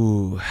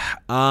 Ooh.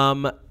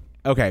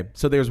 Okay,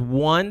 so there's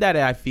one that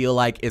I feel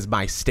like is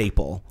my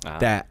staple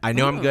that I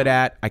know I'm good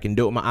at. I can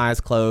do it with my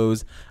eyes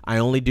closed. I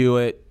only do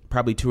it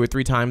probably 2 or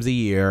 3 times a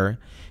year.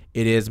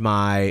 It is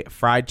my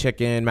fried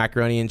chicken,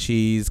 macaroni and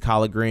cheese,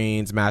 collard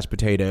greens, mashed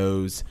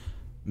potatoes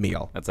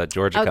meal. That's that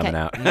Georgia coming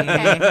out. Okay.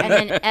 And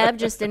then Eb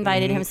just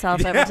invited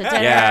himself over to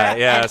dinner.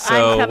 Yeah. and So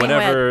I'm coming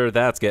whenever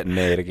that's getting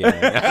made again.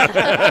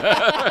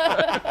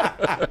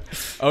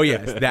 Oh,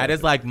 yes. That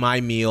is like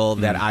my meal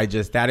that I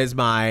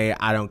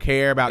don't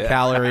care about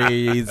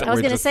calories. I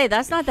was going to say,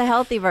 that's not the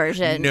healthy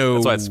version. No.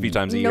 That's why it's a few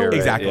times a year. Right?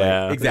 Exactly.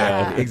 Yeah.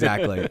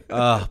 Exactly.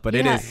 But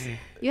it is.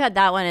 You had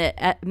that one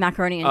at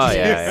macaroni and cheese.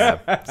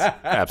 Yeah.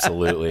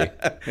 Absolutely.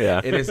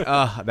 Yeah. It is.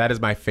 That is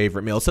my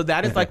favorite meal. So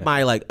that is like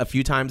my a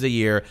few times a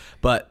year.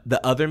 But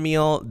the other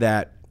meal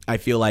that I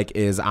feel like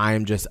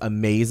I'm just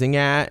amazing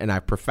at, and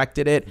I've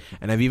perfected it.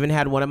 And I've even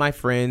had one of my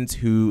friends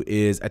who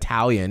is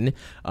Italian.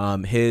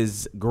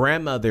 His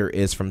grandmother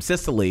is from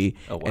Sicily.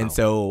 Oh, wow. And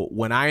so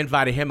when I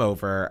invited him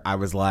over, I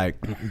was like,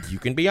 you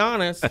can be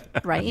honest.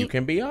 Right. You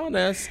can be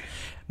honest.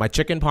 My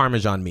chicken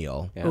Parmesan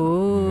meal. Yeah.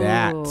 Ooh.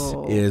 That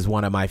is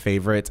one of my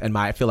favorites. And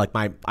I feel like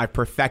I've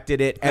perfected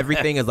it.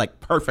 Everything is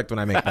like perfect when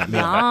I make that meal.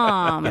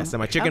 Yum. Yeah, so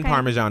my chicken Okay.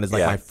 Parmesan is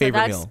like my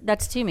favorite meal.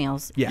 That's 2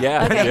 meals. Yeah.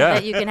 Yeah. Okay, Yeah.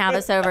 that you can have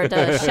us over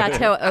to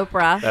Chateau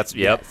Oprah. That's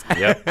yep.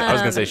 I was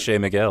gonna say Shea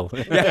Miguel.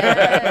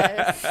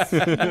 Yes.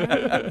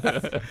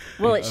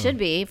 Well, it should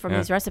be from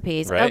these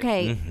recipes. Right.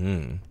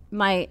 Okay.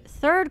 My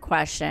third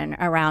question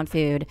around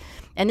food,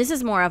 and this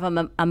is more of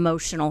an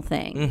emotional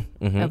thing.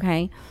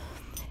 Okay.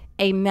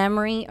 A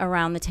memory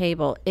around the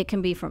table. It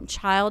can be from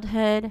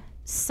childhood,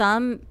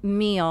 some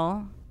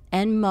meal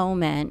and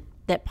moment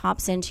that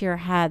pops into your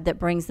head that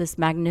brings this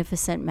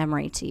magnificent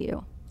memory to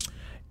you.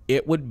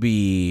 It would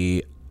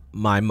be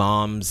my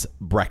mom's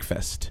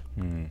breakfast.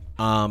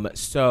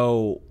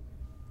 So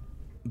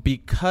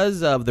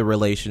because of the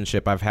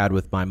relationship I've had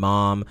with my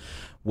mom,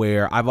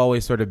 where I've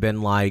always sort of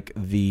been like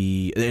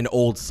an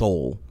old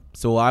soul.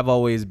 So I've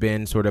always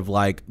been sort of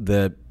like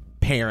the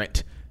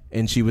parent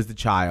and she was the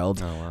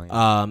child. Oh,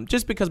 wow, yeah.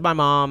 Just because my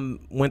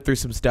mom went through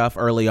some stuff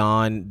early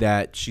on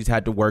that she's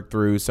had to work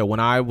through. So when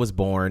I was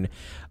born,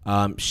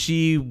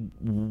 she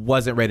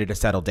wasn't ready to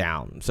settle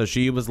down. So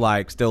she was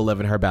like still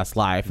living her best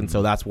life. And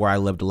so that's where I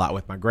lived a lot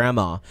with my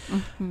grandma.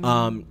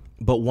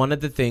 But one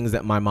of the things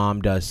that my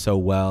mom does so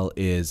well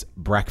is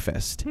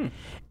breakfast.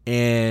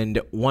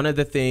 And one of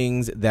the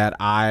things that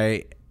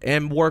I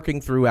am working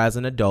through as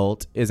an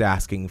adult is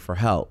asking for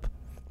help,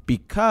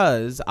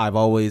 because I've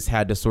always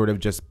had to sort of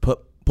just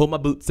pull my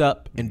boots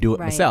up and do it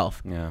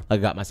myself. Yeah. I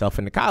got myself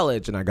into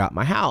college and I got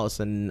my house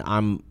and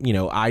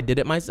I did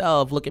it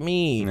myself. Look at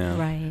me. Yeah.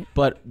 Right.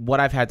 But what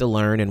I've had to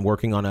learn in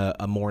working on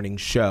a morning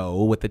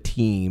show with a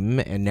team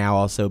and now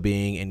also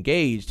being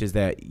engaged is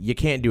that you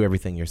can't do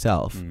everything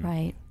yourself.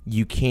 Right.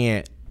 You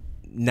can't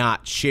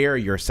not share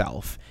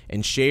yourself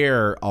and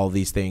share all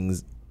these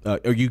things.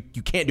 Or you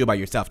can't do it by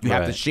yourself. You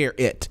have to share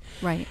it.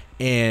 Right.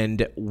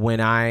 And when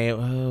I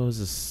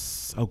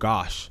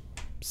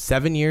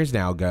 7 years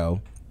now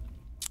ago,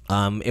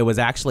 it was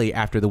actually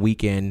after the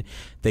weekend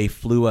they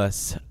flew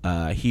us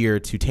here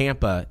to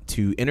Tampa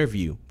to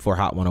interview for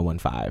Hot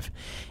 101.5,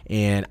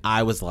 and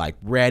I was like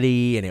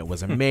ready, and it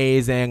was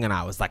amazing, and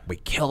I was like, we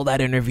killed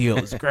that interview,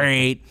 it was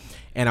great.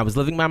 And I was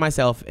living by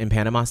myself in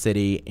Panama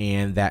City,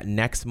 and that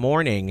next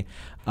morning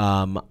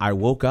I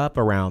woke up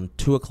around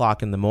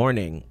 2:00 in the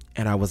morning,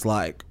 and I was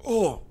like,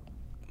 oh,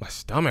 my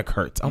stomach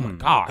hurts. Oh my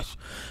gosh.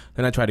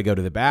 Then I tried to go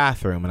to the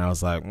bathroom and I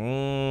was like,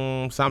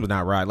 something's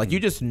not right. Like, you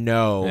just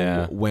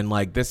know when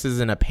like this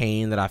isn't a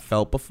pain that I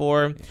felt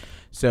before.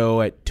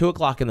 So at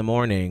 2:00 in the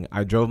morning,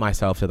 I drove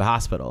myself to the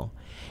hospital,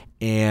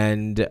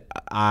 and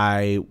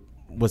I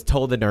was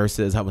told the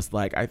nurses, I was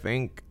like, I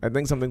think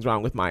something's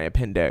wrong with my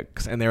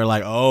appendix. And they were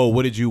like, oh,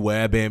 what did you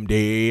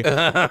WebMD?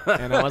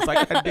 And I was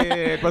like, I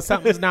did, but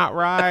something's not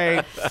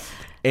right.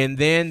 And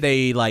then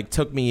they like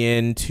took me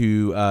in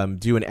to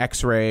do an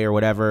x-ray or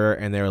whatever,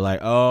 and they were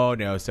like, oh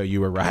no, so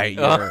you were right,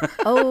 your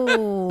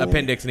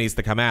appendix needs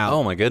to come out.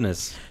 Oh my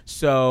goodness.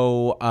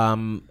 So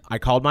I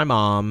called my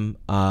mom,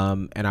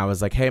 and I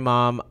was like, hey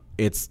mom,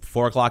 it's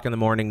 4:00 in the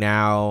morning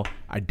now.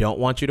 I don't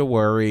want you to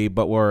worry,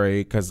 but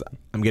worry because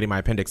I'm getting my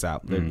appendix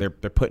out. They're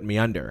putting me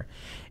under.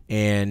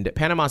 And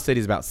Panama City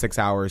is about 6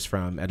 hours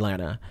from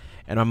Atlanta.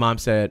 And my mom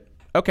said,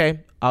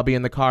 okay, I'll be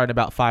in the car in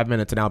about 5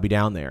 minutes and I'll be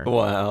down there.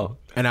 Wow.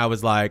 And I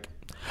was like,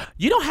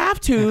 you don't have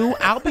to.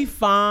 I'll be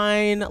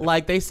fine.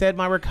 Like, they said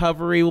my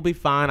recovery will be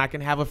fine. I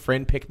can have a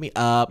friend pick me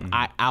up.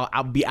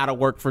 I'll be out of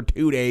work for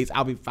 2 days.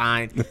 I'll be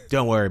fine.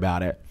 Don't worry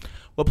about it.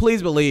 Well,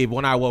 please believe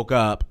when I woke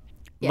up,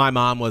 my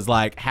mom was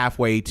like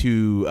halfway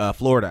to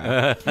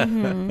Florida.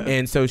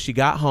 And so she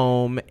got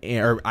home,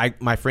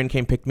 my friend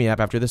came pick me up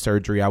after the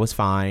surgery. I was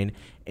fine.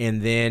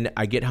 And then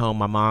I get home.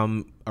 My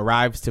mom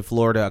arrives to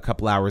Florida a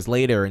couple hours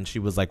later, and she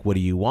was like, what do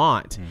you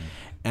want?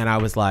 And I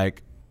was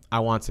like, I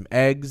want some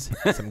eggs,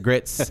 some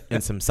grits,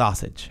 and some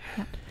sausage.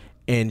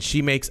 And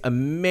she makes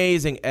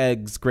amazing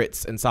eggs,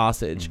 grits, and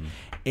sausage.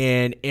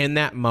 And in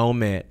that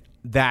moment,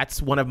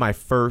 that's one of my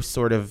first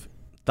sort of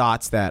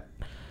thoughts that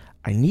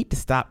I need to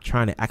stop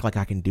trying to act like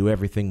I can do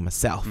everything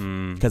myself,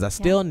 because I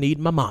still need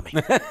my mommy.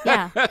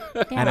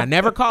 And I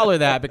never call her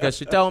that, because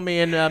she told me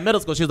in middle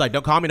school, she was like,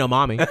 don't call me no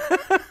mommy.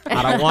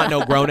 I don't want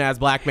no grown-ass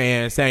black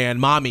man saying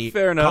mommy.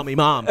 Fair enough. Call me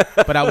mom.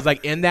 But I was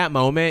like, in that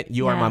moment,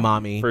 you are my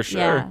mommy. For sure.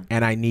 Yeah.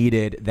 And I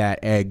needed that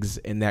eggs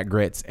and that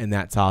grits and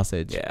that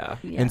sausage. Yeah.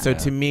 And so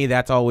to me,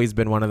 that's always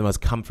been one of the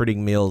most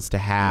comforting meals to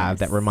have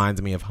that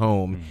reminds me of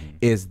home,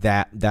 is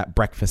that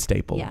breakfast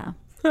staple. Yeah.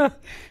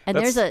 And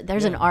there's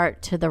an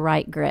art to the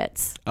right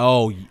grits.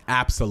 Oh,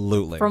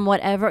 absolutely. From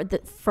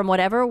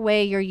whatever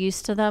way you're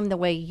used to them, the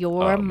way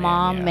your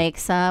mom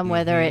makes them,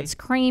 whether it's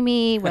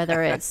creamy,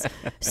 whether it's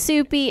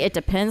soupy, it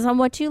depends on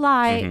what you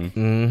like.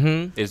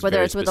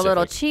 Whether it's with a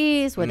little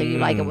cheese, whether you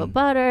like it with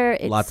butter.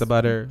 Lots of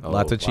butter,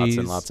 lots of cheese.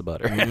 Lots of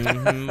butter.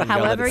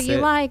 However you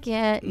like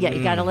it. Yeah,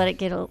 you got to let it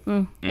get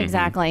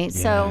exactly.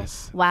 Yes. So,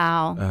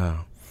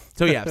 wow.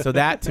 So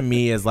that to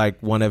me is like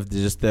one of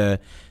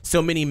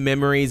so many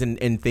memories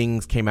and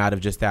things came out of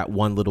just that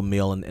one little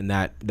meal and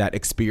that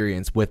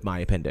experience with my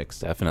appendix.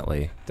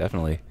 Definitely.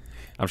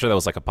 I'm sure that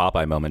was like a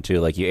Popeye moment too.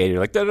 Like you ate it, you're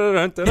like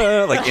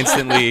da-da-da-da-da, like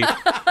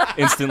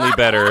instantly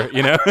better,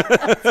 you know?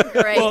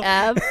 Great.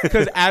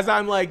 Because as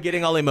I'm like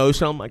getting all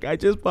emotional, I'm like, I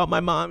just bought my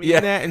mom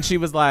eating that, and she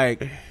was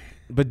like,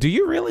 but do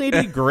you really need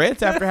to eat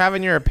grits after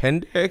having your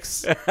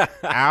appendix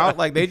out?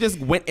 Like, they just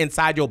went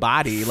inside your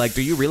body. Like,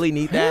 do you really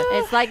need that?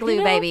 It's like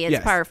glue, baby.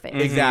 It's perfect.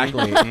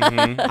 Exactly.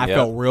 I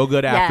felt real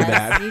good after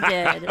that. You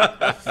did.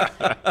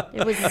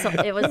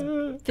 It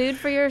was food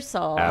for your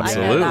soul.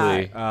 Absolutely.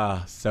 I know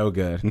that. So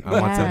good. I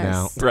want some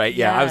now. Right.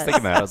 Yeah. I was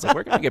thinking that. I was like,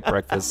 we're going to get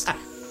breakfast.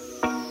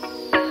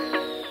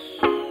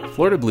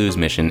 Florida Blue's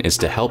mission is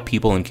to help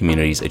people and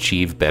communities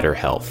achieve better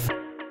health.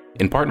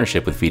 In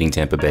partnership with Feeding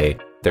Tampa Bay,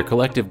 their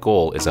collective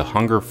goal is a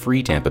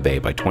hunger-free Tampa Bay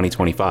by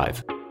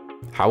 2025.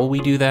 How will we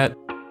do that?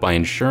 By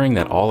ensuring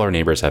that all our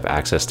neighbors have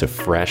access to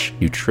fresh,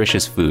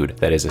 nutritious food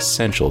that is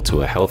essential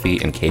to a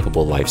healthy and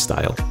capable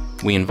lifestyle.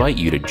 We invite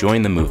you to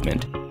join the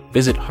movement.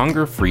 Visit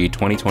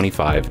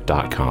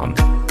hungerfree2025.com.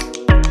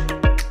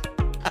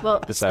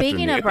 Well,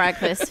 speaking of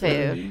breakfast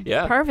food,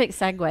 perfect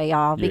segue,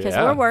 y'all, because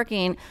we're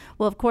working.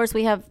 Well, of course,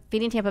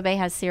 Feeding Tampa Bay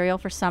has Cereal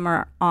for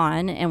Summer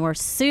on, and we're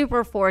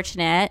super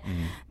fortunate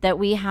that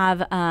we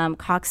have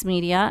Cox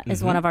Media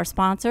as one of our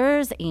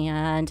sponsors,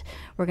 and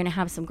we're going to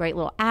have some great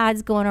little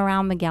ads going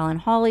around Miguel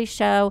and Holly's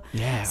show.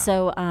 Yeah.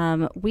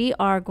 So we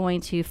are going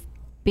to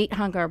beat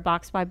hunger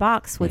box by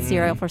box with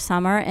Cereal for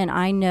Summer, and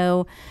I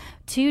know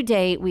to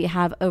date, we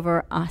have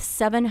over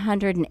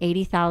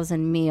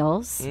 780,000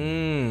 meals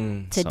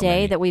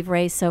today that we've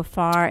raised so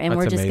far, and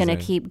we're just going to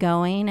keep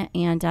going.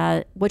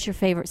 And what's your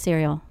favorite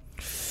cereal?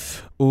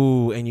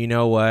 Ooh, and you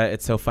know what?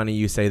 It's so funny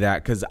you say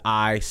that because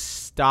I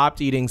stopped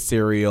eating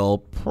cereal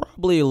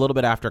probably a little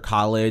bit after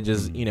college.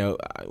 You know,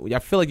 I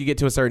feel like you get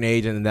to a certain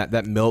age and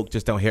that milk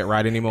just don't hit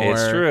right anymore.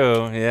 It's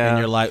true, yeah. And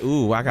you're like,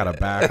 ooh, I gotta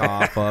back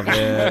off of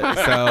it.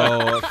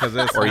 So, because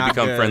it's or you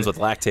become good. friends with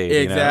lactate.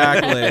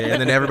 Exactly, You know? And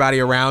then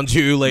everybody around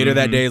you later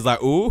that day is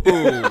like, ooh.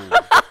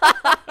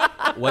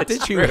 What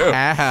did you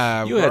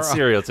have? You had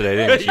cereal today,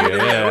 didn't you?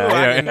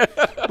 Yeah.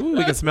 Ooh,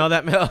 we can smell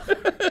that milk.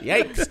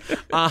 Yikes.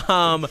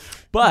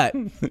 But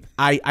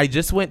I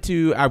just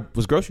I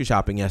was grocery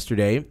shopping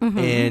yesterday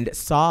and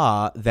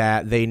saw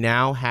that they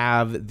now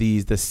have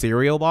the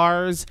cereal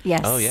bars.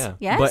 Yes. Oh yeah.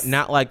 Yes. But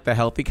not like the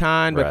healthy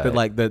kind, but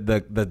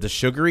the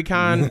sugary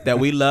kind that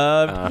we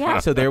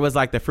loved. So there was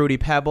like the Fruity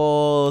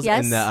Pebbles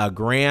and the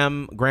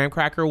graham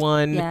cracker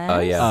one.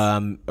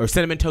 Yes. Or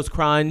Cinnamon Toast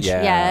Crunch.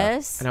 Yeah.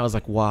 Yes. And I was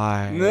like,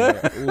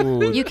 why?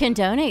 You can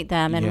donate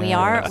them, and we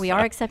are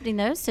accepting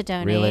those to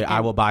donate. Really? I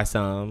will buy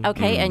some.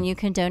 Okay, and you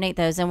can donate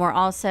those. And we're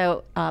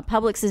also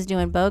Publix is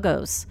doing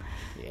BOGOs.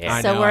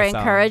 Yeah. So we're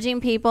encouraging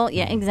people.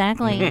 Yeah,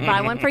 exactly.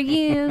 Buy one for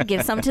you.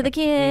 Give some to the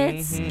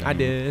kids. I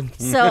did.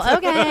 So,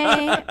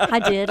 okay. I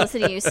did.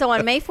 Listen to you. So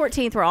on May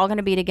 14th, we're all going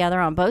to be together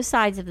on both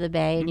sides of the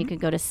bay. And you can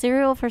go to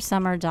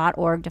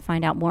cerealforsummer.org to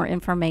find out more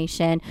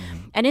information.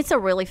 And it's a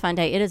really fun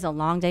day. It is a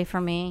long day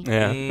for me.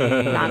 Yeah.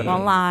 Not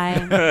going to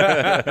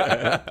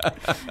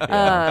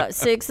lie.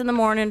 6 in the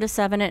morning to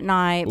 7 at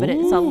night. But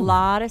it's a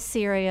lot of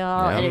cereal.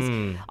 And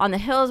it's on the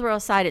Hillsborough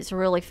side, it's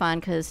really fun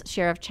because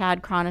Sheriff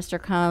Chad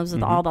Chronister comes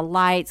with all the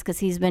lights because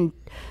he's been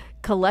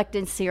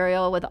collecting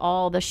cereal with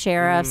all the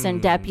sheriffs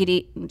and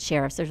deputy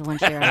sheriffs. There's one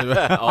sheriff.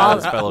 all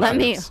his fellow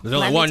sheriffs. There's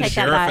only one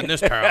sheriff in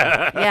this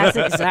town. Yes,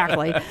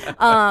 exactly.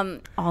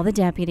 All the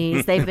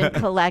deputies, they've been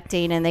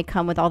collecting, and they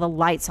come with all the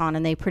lights on,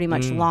 and they pretty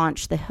much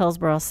launch the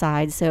Hillsborough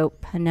side. So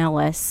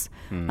Pinellas,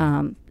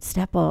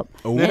 step up.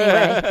 Ooh.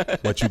 Anyway.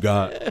 What you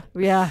got?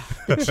 Yeah,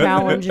 the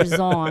challenge is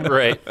on.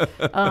 Right.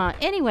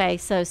 Anyway,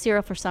 so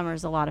Cereal for Summer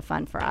is a lot of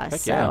fun for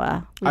us.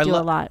 Yeah. So we do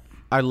a lot.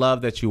 I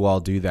love that you all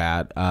do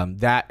that.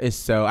 That is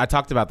so. I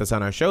talked about this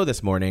on our show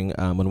this morning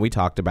when we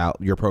talked about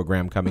your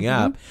program coming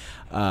up.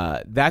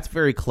 That's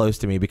very close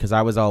to me because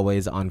I was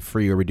always on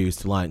free or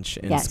reduced lunch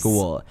in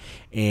school.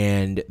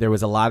 And there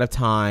was a lot of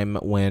time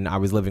when I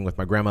was living with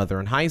my grandmother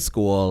in high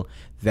school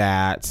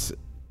that,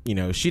 you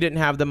know, she didn't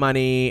have the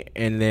money,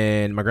 and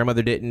then my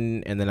grandmother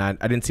didn't, and then I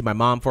didn't see my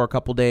mom for a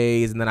couple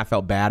days, and then I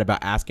felt bad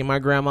about asking my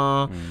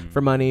grandma for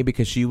money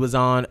because she was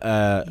on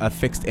a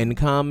fixed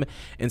income.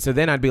 And so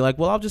then I'd be like,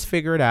 well, I'll just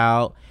figure it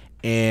out.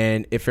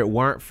 And if it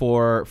weren't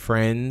for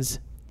friends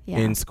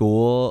in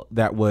school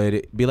that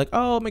would be like,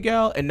 oh,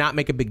 Miguel, and not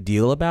make a big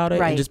deal about it.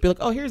 Right. And just be like,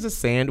 oh, here's a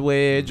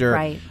sandwich.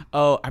 Or,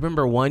 oh, I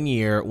remember one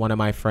year, one of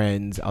my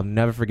friends, I'll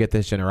never forget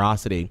this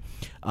generosity.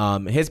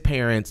 His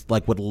parents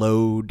like would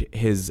load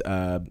his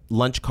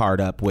lunch card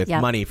up with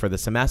money for the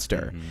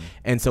semester.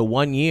 And so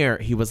one year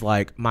he was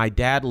like, my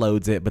dad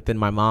loads it, but then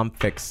my mom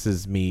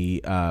fixes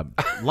me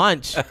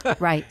lunch.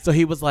 Right. So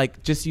he was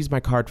like, just use my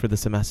card for the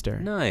semester.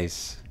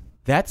 Nice.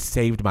 That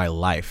saved my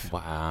life.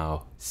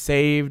 Wow.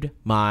 Saved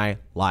my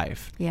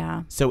life.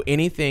 Yeah. So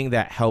anything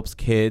that helps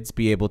kids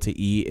be able to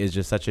eat is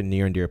just such a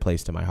near and dear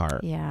place to my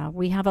heart. Yeah.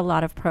 We have a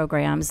lot of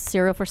programs.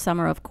 Cereal for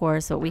Summer, of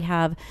course. But we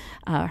have,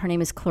 her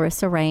name is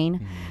Clarissa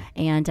Rain.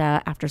 And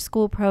after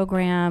school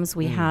programs,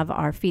 we have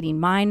our Feeding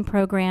Mind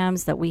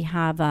programs that we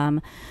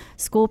have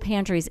school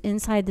pantries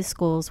inside the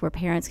schools where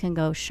parents can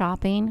go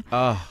shopping.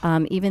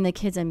 Even the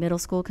kids in middle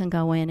school can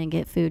go in and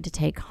get food to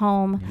take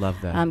home. Love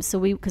that. So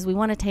because we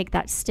want to take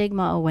that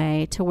stigma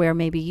away to where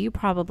maybe you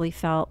probably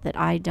felt that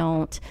I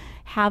don't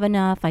have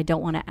enough. I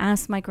don't want to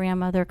ask my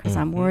grandmother because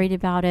I'm worried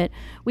about it.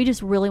 We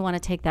just really want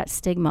to take that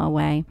stigma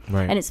away.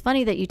 Right. And it's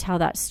funny that you tell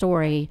that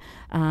story.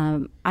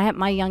 I have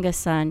my youngest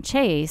son,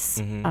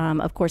 Chase,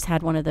 of course,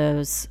 had one of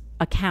those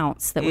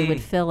accounts that we would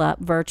fill up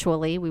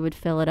virtually. We would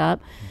fill it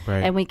up,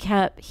 and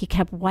he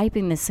kept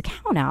wiping this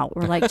account out.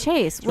 We're like,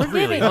 Chase, we're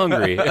really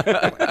hungry.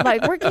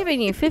 like we're giving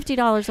you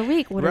 $50 a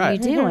week. What are you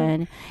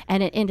doing?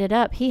 And it ended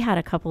up he had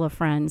a couple of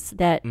friends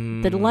that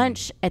the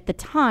lunch at the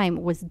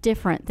time was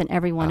different than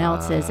everyone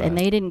else's, and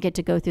they didn't get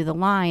to go through the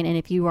line. And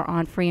if you were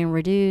on free and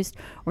reduced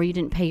or you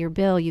didn't pay your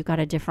bill, you got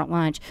a different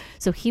lunch.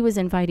 So he was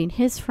inviting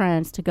his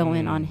friends to go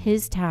in on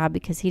his tab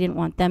because he didn't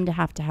want them to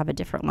have a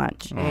different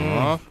lunch.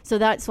 So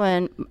that's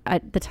when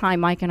at the time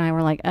Mike and I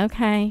were like,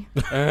 okay.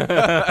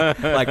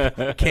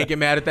 Like, can't get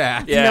mad at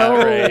that. Yeah,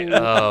 No. right.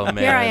 Oh, man.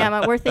 Here I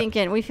am. We're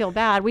thinking, we feel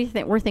bad.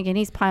 We're thinking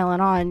he's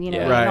piling on,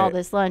 eating all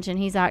this lunch, and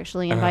he's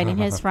actually inviting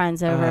his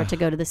friends over to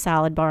go to the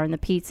salad bar and the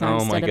pizza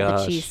instead of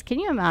the cheese. Can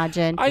you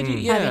imagine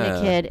having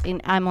a kid?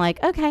 And I'm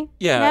like, okay,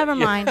 never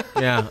mind.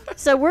 Yeah.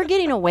 So we're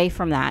getting away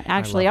from that.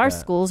 Actually, our that.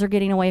 schools are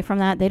getting away from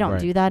that. They don't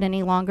Right. do that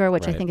any longer,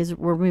 which I think is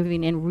we're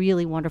moving in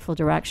really wonderful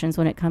directions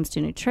when it comes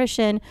to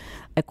nutrition,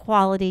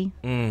 equality,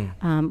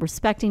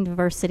 respecting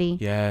diversity.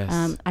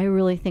 Yes. I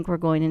really think we're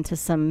going into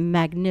some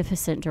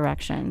magnificent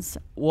directions.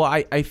 Well,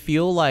 I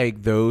feel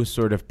like those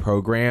sort of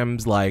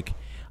programs, like,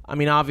 I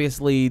mean,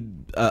 obviously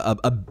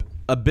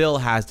a bill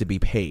has to be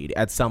paid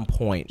at some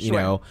point, you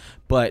know,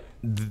 but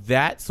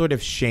that sort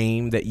of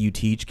shame that you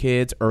teach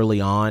kids early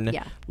on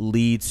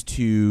leads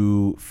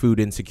to food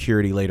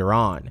insecurity later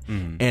on.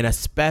 And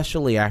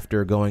especially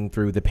after going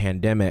through the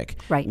pandemic,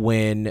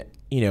 when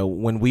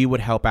we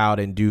would help out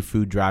and do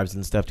food drives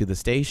and stuff to the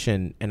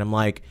station, and I'm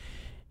like,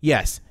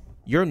 yes,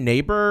 your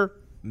neighbor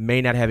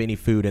may not have any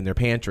food in their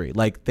pantry.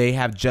 Like, they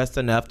have just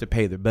enough to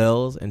pay their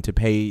bills and to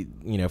pay,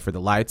 for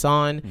the lights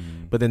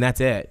on, but then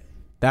that's it.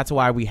 That's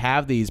why we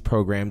have these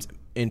programs,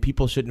 and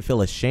people shouldn't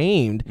feel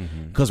ashamed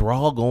because we're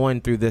all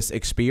going through this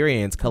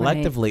experience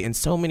collectively, and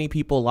so many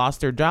people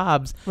lost their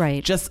jobs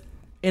just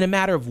in a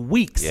matter of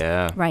weeks.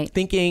 Yeah. Right.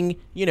 Thinking,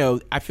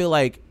 I feel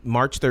like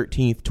March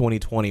 13th,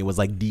 2020 was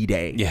like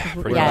D-Day. Yeah,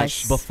 pretty Yes.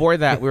 much. Before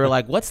that, we were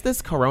like, what's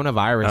this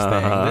coronavirus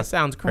thing? This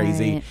sounds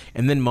crazy. Right.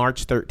 And then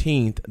March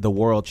 13th, the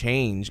world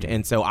changed.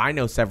 And so I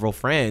know several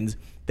friends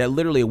that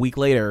literally a week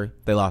later,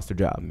 they lost their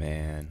job.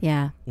 Man.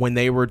 Yeah. When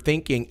they were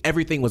thinking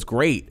everything was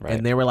great. Right.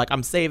 And they were like,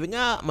 I'm saving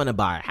up. I'm going to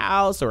buy a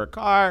house or a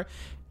car.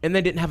 And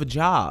they didn't have a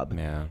job.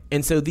 Yeah.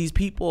 And so these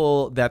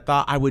people that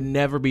thought I would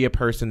never be a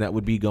person that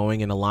would be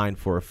going in a line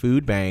for a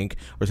food bank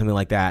or something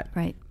like that,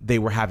 they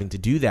were having to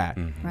do that.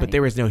 But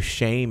there was no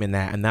shame in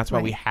that. And that's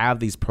why we have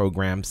these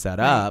programs set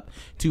up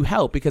to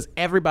help, because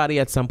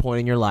everybody at some point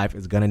in your life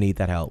is going to need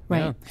that help. Right.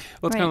 Yeah.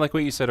 Well, it's kind of like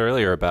what you said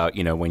earlier about,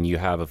 when you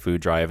have a food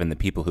drive and the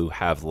people who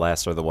have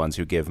less are the ones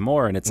who give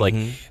more. And it's like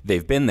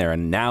they've been there,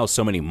 and now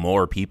so many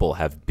more people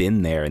have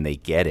been there and they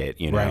get it,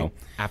 Right.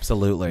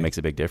 Absolutely. It makes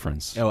a big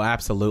difference. Oh,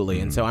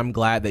 absolutely. And so I'm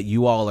glad that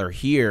you all are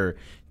here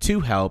to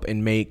help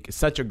and make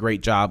such a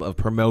great job of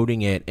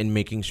promoting it and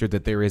making sure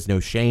that there is no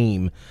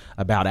shame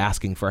about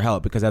asking for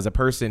help. Because as a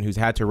person who's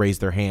had to raise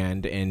their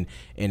hand and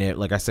it,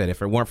 like I said,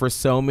 if it weren't for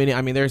so many,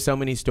 there's so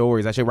many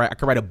stories. I could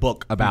write a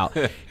book about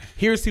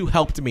here's who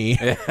helped me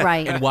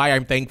and why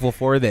I'm thankful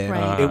for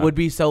them. It would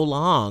be so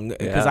long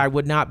because I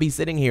would not be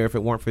sitting here if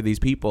it weren't for these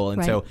people.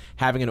 And so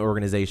having an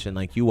organization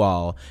like you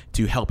all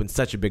to help in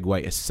such a big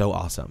way is so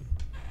awesome.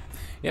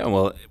 Yeah,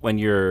 well, when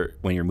your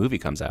movie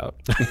comes out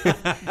and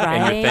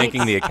you're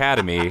thanking the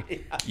Academy,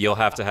 you'll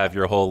have to have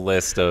your whole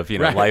list of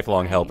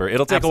lifelong helper.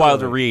 It'll take a while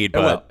to read,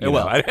 but it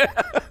will.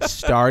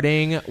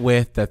 Starting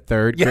with the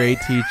third grade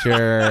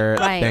teacher,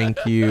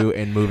 thank you,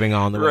 and moving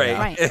on the way.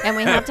 Right, and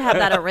we have to have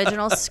that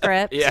original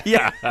script.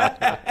 Yeah.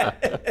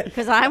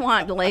 Because I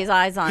want to lay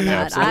eyes on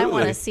that. I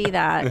want to see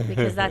that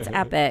because that's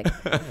epic.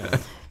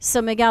 So,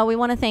 Miguel, we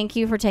want to thank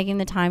you for taking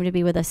the time to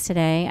be with us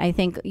today. I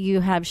think you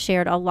have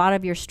shared a lot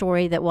of your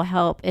story that will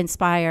help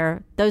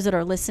inspire those that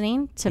are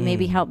listening to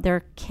maybe help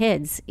their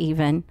kids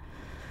even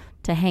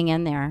to hang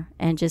in there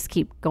and just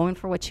keep going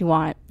for what you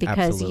want,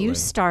 because you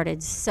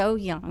started so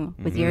young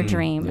with your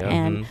dream.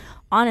 And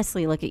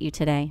honestly, look at you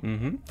today.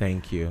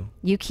 Thank you.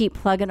 You keep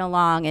plugging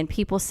along, and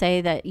people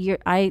say that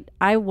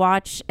I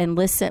watch and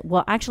listen.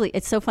 Well, actually,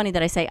 it's so funny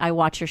that I say I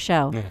watch your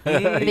show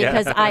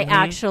because I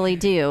actually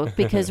do,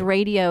 because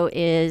radio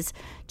is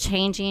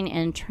changing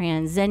and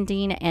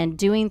transcending and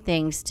doing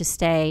things to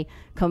stay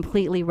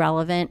completely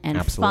relevant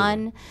and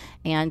fun.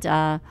 And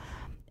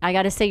I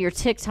got to say, your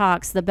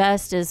TikToks, the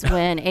best is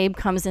when Abe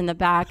comes in the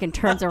back and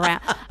turns around.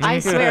 I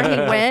swear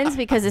he wins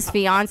because his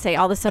fiance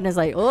all of a sudden is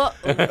like, oh.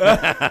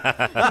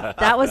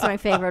 That was my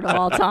favorite of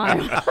all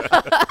time.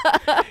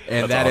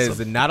 And that awesome.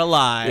 Is not a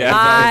lie. Yeah.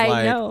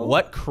 I know.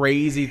 What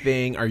crazy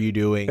thing are you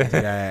doing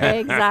today?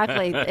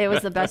 Exactly. It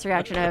was the best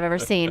reaction I've ever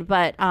seen.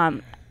 But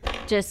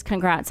just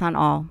congrats on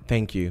all.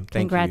 Thank you.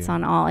 Congrats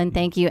on all, and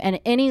thank you. And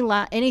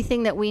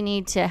anything that we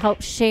need to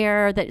help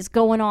share that is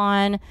going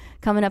on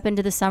coming up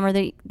into the summer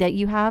that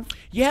you have?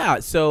 Yeah.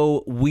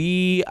 So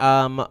we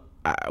have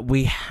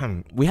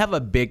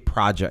a big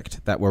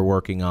project that we're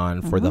working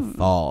on for the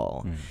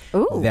fall.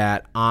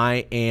 That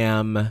I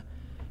am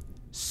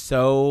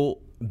so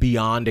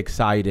beyond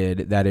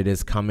excited that it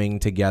is coming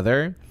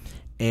together.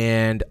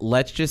 And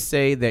let's just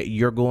say that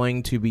you're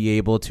going to be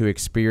able to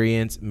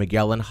experience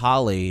Miguel and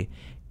Holly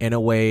in a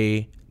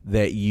way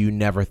that you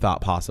never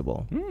thought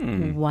possible.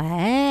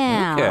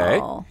 Wow.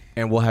 Okay.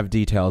 And we'll have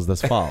details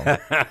this fall.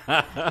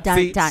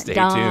 Stay tuned.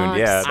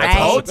 Yeah, I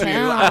told you.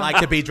 I like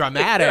to be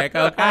dramatic.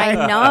 Okay.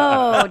 I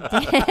know.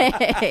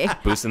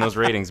 Boosting those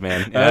ratings,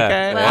 man.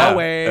 Okay. Well,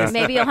 always.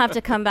 Maybe you'll have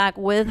to come back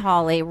with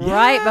Holly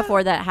right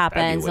before that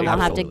happens, and we'll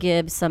have to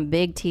give some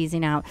big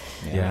teasing out.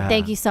 Yeah.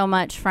 Thank you so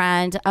much,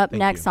 friend. Up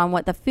next on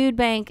What the Food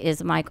Bank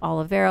is Mike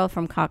Olivero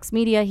from Cox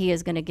Media. He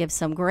is going to give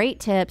some great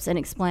tips and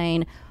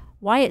explain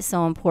why it's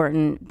so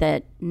important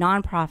that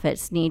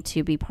nonprofits need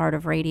to be part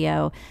of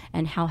radio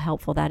and how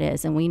helpful that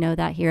is. And we know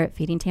that here at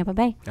Feeding Tampa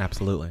Bay.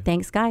 Absolutely.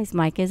 Thanks, guys.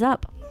 Mike is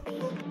up.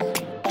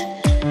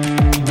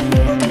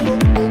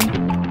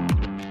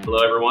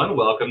 Hello, everyone.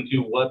 Welcome to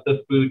What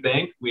the Food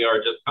Bank. We are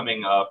just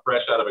coming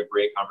fresh out of a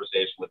great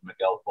conversation with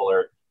Miguel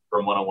Fuller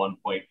from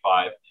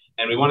 101.5.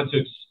 And we wanted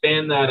to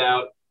expand that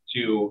out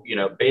to,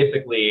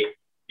 basically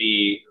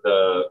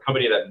the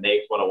company that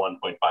makes 101.5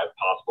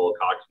 possible,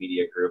 Cox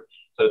Media Group.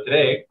 So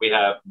today we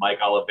have Mike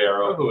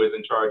Olivero, who is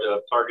in charge of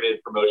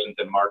targeted promotions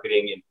and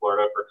marketing in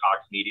Florida for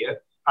Cox Media.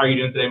 How are you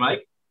doing today,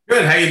 Mike?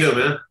 Good. How you doing,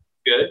 man?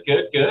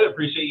 Good.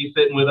 Appreciate you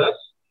sitting with us.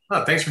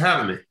 Oh, thanks for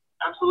having me.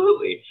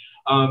 Absolutely.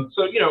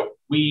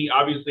 We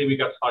got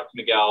to talk to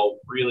Miguel,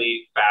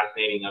 really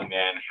fascinating young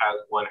man,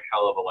 has one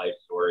hell of a life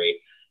story.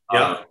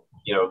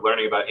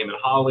 Learning about him and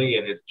Holly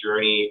and his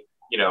journey,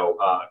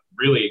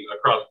 really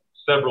across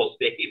several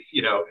states,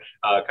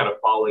 kind of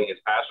following his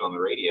passion on the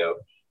radio.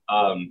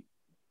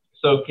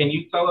 So can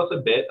you tell us a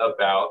bit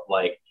about,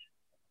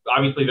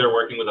 obviously they're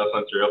working with us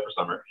on Cereal for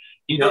Summer.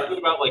 Can you talk a bit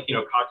about,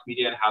 Cox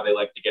Media and how they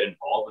like to get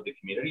involved with the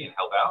community and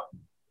help out?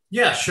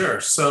 Yeah,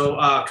 sure. So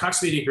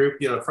Cox Media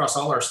Group, across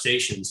all our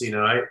stations,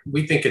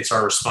 we think it's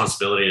our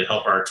responsibility to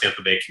help our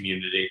Tampa Bay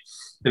community.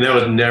 And that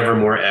was never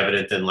more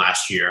evident than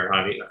last year.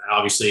 I mean,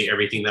 obviously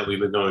everything that we've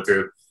been going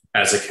through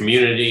as a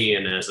community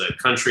and as a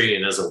country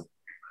and as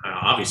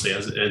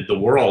the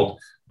world,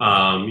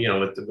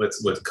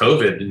 with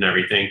COVID and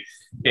everything.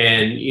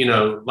 And,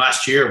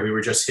 last year we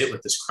were just hit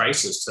with this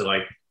crisis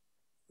to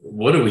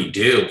what do we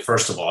do?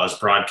 First of all, as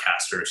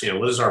broadcasters,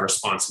 what is our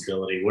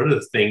responsibility? What are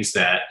the things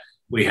that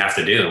we have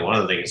to do? And one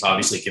of the things is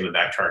obviously giving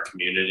back to our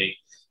community.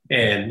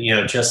 And,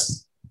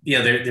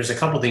 there's a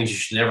couple of things you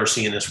should never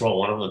see in this role.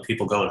 One of them,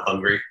 people going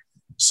hungry.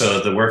 So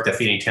the work that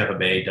Feeding Tampa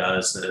Bay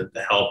does to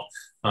help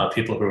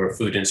people who are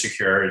food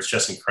insecure, it's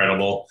just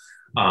incredible.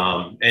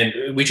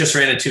 And we just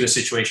ran into a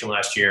situation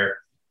last year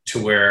to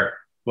where,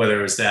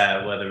 whether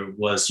it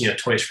was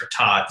Toys for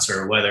Tots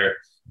or whether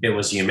it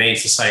was the Humane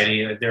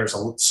Society, there was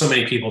so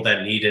many people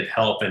that needed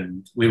help,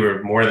 and we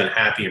were more than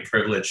happy and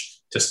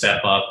privileged to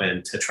step up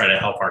and to try to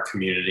help our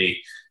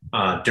community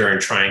during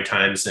trying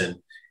times. And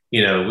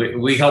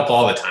we help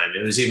all the time.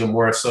 It was even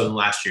more so than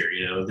last year.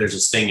 There's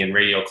this thing in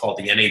radio called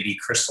the NAB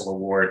Crystal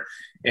Award,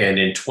 and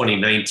in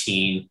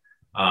 2019,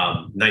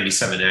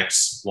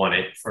 97X won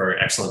it for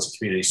excellence in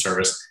community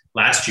service.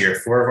 Last year,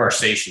 4 of our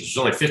stations,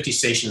 there's only 50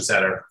 stations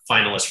that are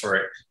finalists for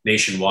it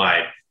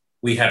nationwide.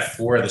 We had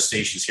 4 of the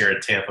stations here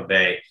at Tampa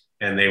Bay,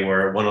 and they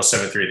were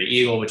 107.3 The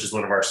Eagle, which is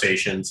one of our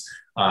stations,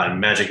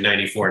 Magic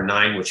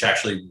 94.9, which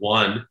actually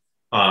won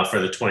for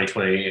the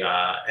 2020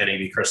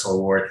 NAB Crystal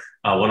Award,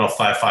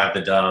 105.5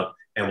 The Dove,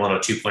 and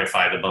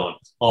 102.5 The Bone,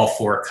 all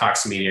 4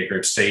 Cox Media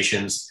Group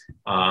stations.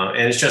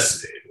 And it's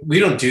just, we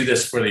don't do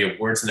this for the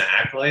awards and the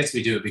accolades.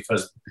 We do it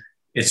because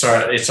it's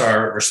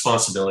our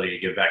responsibility to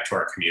give back to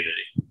our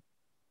community.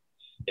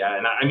 Yeah,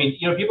 and I mean,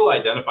 people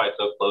identify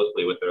so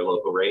closely with their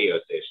local radio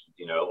stations.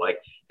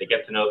 They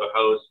get to know the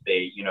host,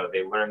 they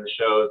learn the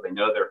shows, they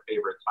know their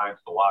favorite times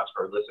to watch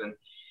or listen.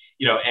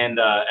 And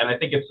I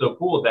think it's so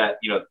cool that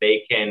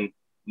they can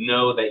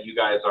know that you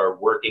guys are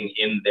working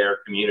in their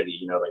community.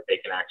 They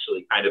can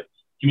actually kind of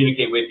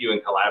communicate with you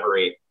and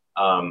collaborate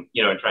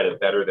and try to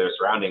better their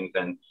surroundings.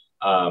 And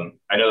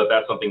I know that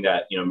that's something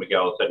that,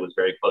 Miguel said was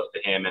very close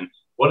to him. And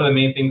one of the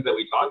main things that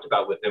we talked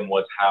about with him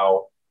was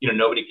how,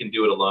 nobody can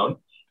do it alone.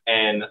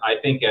 And I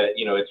think,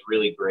 it's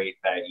really great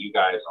that you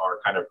guys are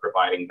kind of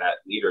providing that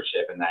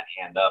leadership and that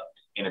hand up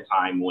in a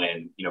time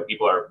when,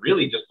 people are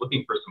really just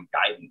looking for some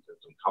guidance and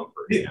some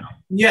comfort.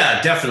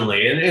 Yeah,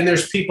 definitely. And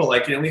there's people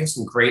like, we have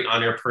some great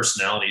on-air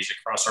personalities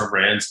across our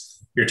brands.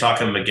 You're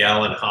talking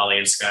Miguel and Holly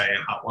and Sky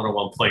and Hot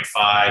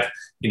 101.5.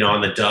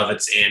 On the Dove,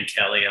 it's Ann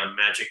Kelly. On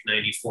Magic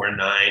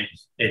 94.9,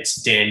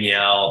 it's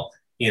Danielle.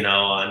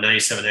 On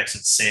 97X,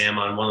 it's Sam.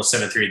 On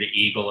 107.3, The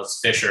Eagle, it's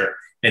Fisher.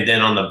 And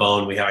then on the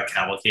Bone, we have a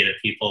cavalcade of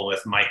people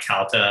with Mike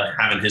Calta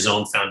having his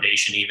own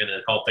foundation even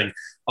and helping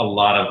a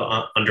lot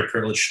of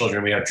underprivileged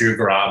children. We have Drew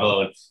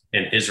Garabo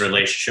and his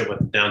relationship with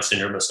the Down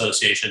Syndrome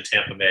Association in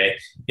Tampa Bay.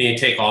 And you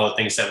take all the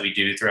things that we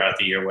do throughout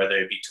the year, whether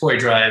it be toy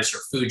drives or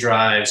food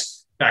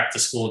drives, back to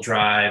school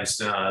drives,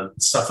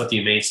 stuff with the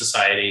Humane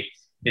Society.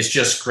 It's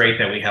just great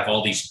that we have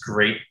all these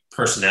great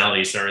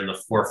personalities that are in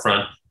the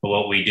forefront of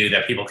what we do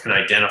that people can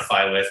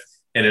identify with.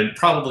 And it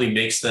probably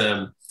makes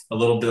them a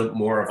little bit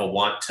more of a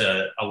want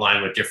to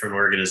align with different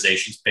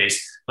organizations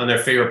based on their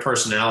favorite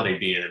personality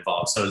being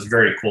involved. So it's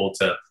very cool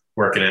to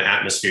work in an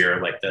atmosphere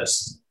like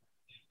this.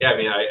 Yeah, I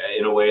mean,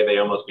 in a way, they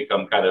almost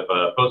become kind of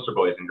poster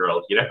boys and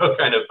girls,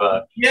 kind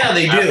of. Yeah,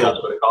 they do. That's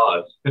what it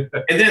calls.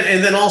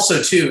 and then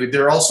also too,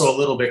 they're also a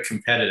little bit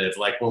competitive.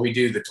 Like when we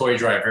do the toy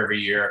drive every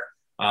year,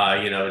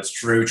 it's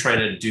Drew trying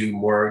to do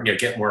more,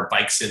 get more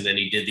bikes in than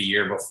he did the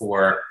year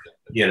before.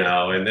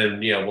 And then,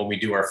 when we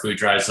do our food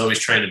drives, always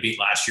trying to beat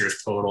last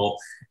year's total.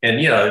 And,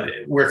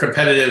 we're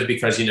competitive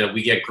because,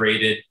 we get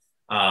graded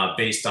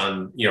based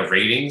on,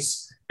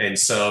 ratings. And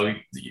so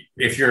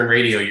if you're in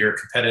radio, you're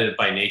competitive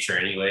by nature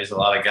anyways. A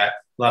lot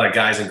of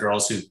guys and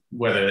girls who,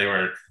 whether they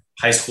were in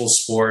high school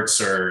sports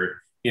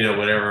or,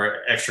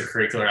 whatever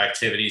extracurricular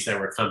activities that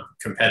were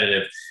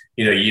competitive,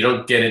 you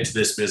don't get into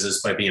this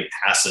business by being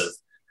passive.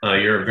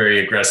 You're a very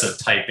aggressive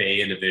type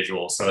A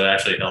individual. So it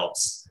actually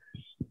helps.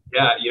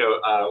 Yeah,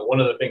 one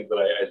of the things that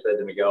I said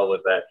to Miguel was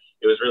that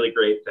it was really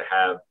great to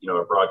have,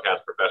 a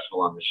broadcast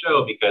professional on the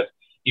show because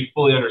he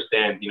fully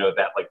understands,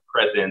 that like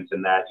presence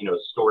and that,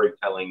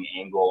 storytelling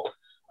angle,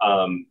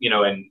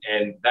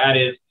 and that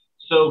is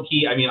so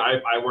key. I mean,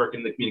 I work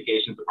in the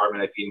communications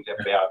department at Feeding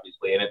Tampa Bay,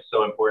 obviously, and it's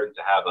so important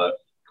to have a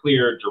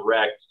clear,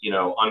 direct,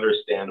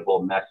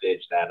 understandable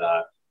message that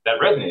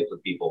resonates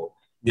with people.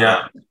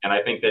 Yeah. And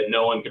I think that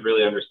no one could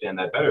really understand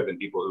that better than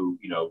people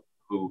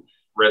who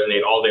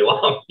resonate all day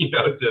long,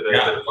 to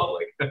the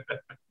public.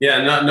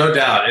 Yeah, no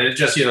doubt. And it's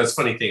just, it's a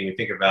funny thing. We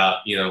think about,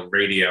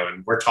 radio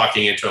and we're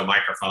talking into a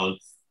microphone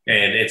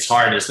and it's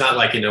hard. It's not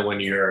like, when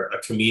you're a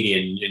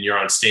comedian and you're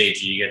on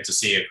stage and you get to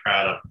see a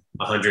crowd of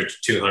 100 to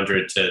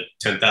 200 to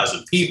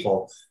 10,000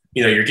 people,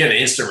 you're getting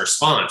an instant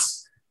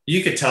response.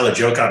 You could tell a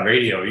joke on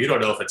radio. You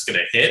don't know if it's going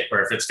to hit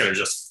or if it's going to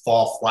just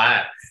fall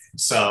flat.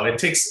 So it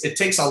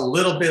takes a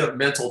little bit of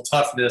mental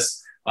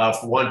toughness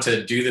for one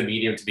to do the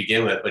medium to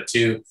begin with, but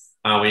two,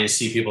 when you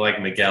see people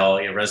like Miguel,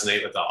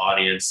 resonate with the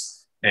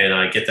audience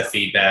and get the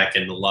feedback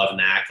and the love and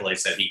the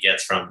accolades that he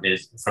gets from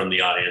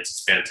the audience,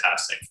 it's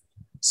fantastic.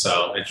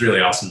 So it's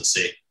really awesome to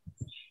see.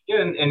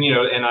 Yeah,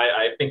 and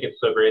I think it's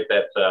so great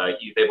that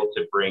he's able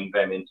to bring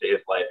them into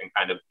his life and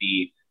kind of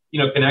be,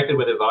 connected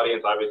with his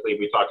audience. Obviously,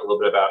 we talked a little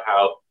bit about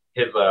how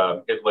his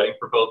wedding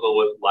proposal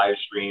was live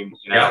streamed.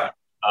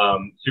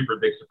 Super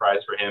big surprise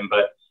for him,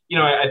 but.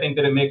 I think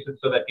that it makes it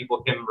so that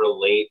people can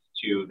relate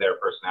to their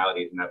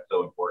personalities, and that's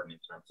so important in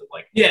terms of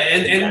like. Yeah,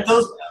 and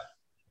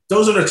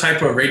those are the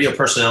type of radio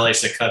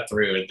personalities that cut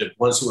through, the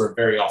ones who are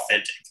very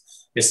authentic.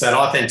 It's that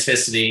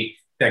authenticity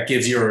that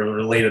gives you a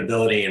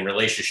relatability and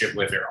relationship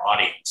with your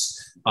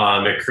audience.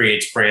 It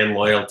creates brand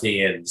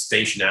loyalty and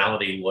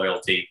stationality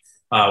loyalty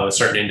with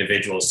certain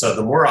individuals. So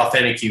the more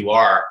authentic you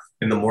are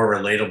and the more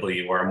relatable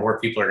you are, more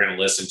people are going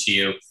to listen to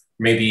you,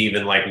 maybe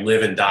even like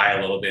live and die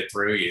a little bit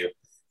through you.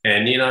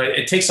 And,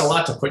 it takes a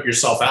lot to put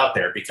yourself out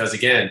there because,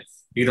 again,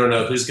 you don't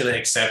know who's going to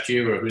accept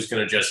you or who's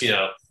going to just,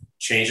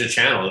 change the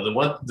channel.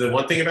 The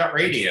one thing about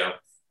radio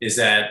is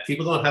that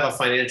people don't have a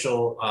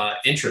financial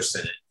interest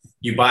in it.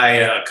 You buy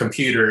a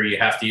computer, you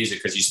have to use it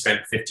because you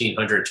spent $1,500,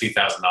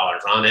 $2,000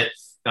 on it.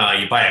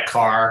 You buy a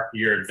car,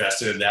 you're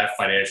invested in that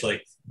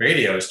financially.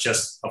 Radio is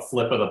just a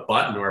flip of the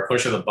button or a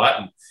push of the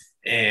button.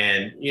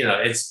 And,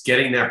 it's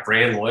getting that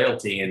brand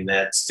loyalty and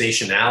that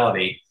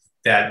stationality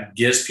that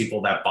gives people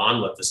that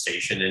bond with the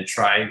station and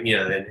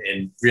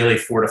and really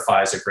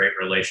fortifies a great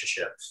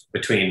relationship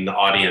between the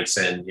audience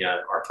and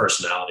our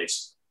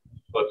personalities.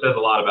 Well, it says a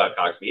lot about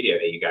Cox Media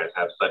that you guys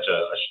have such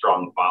a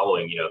strong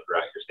following,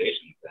 throughout your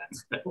stations.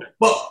 Then.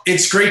 Well,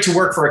 it's great to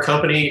work for a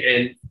company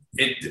and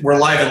we're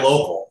live and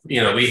local.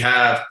 We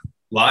have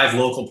live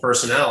local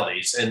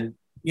personalities and,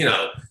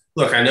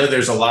 look, I know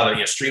there's a lot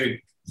of streaming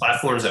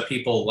platforms that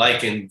people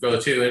like and go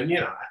to. And,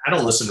 I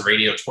don't listen to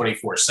radio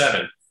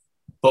 24/7.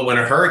 But when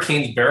a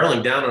hurricane's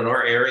barreling down on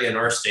our area and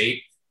our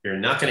state, you're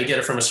not going to get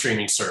it from a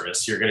streaming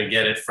service. You're going to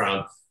get it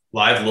from,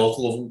 live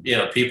local,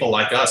 people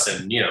like us.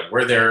 And,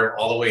 we're there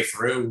all the way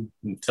through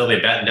until they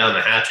batten down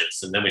the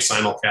hatches. And then we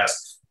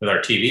simulcast with our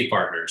TV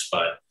partners.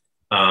 But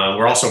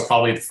we're also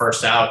probably the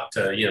first out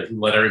to,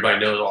 let everybody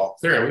know it's all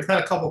clear. And we've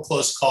had a couple of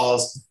close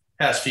calls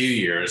past few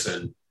years,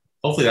 and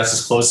hopefully that's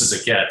as close as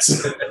it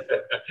gets.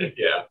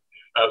 Yeah,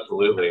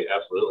 absolutely.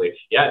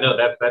 Yeah, no,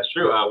 that's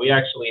true. We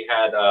actually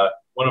had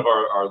one of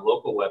our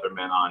local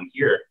weathermen on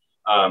here.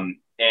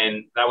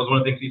 And that was one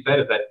of the things he said,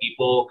 is that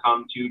people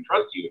come to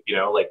trust you,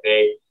 like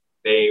they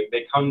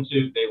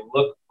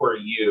look for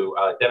you.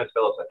 Dennis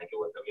Phillips, I think it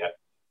was.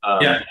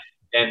 Yeah.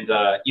 And,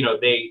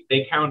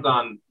 they count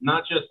on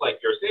not just like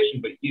your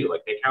station, but you,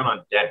 like they count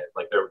on Dennis,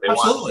 like they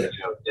Absolutely.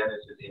 want,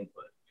 Dennis's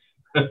input.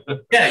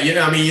 Yeah.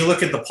 You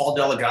look at the Paul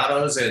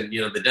Delegatos and,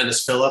 the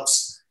Dennis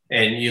Phillips,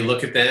 and you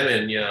look at them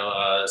and,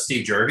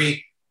 Steve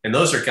Jervy, and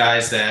those are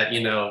guys that,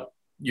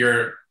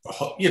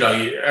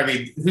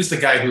 who's the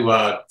guy who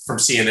from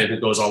CNN who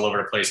goes all over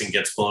the place and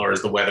gets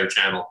blowers, the Weather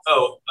Channel?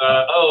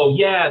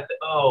 Yeah.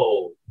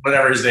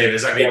 Whatever his name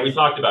is. Yeah, we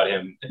talked about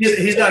him.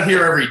 He's not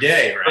here every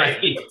day, right?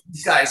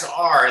 These guys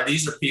are.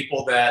 These are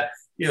people that,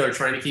 are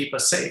trying to keep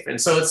us safe. And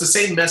so it's the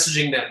same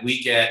messaging that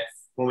we get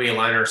when we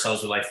align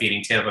ourselves with like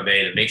Feeding Tampa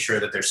Bay, to make sure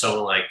that there's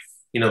someone like,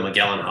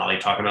 Miguel and Holly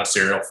talking about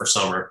cereal for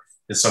summer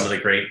and some of the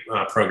great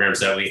programs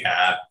that we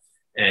have.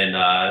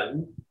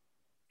 And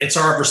it's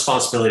our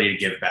responsibility to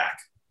give back.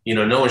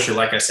 No one should,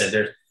 like I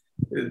said,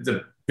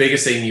 the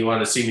biggest thing you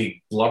want to see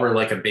me blubber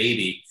like a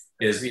baby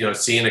is,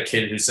 seeing a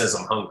kid who says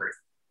I'm hungry.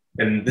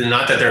 And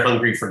not that they're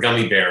hungry for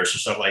gummy bears or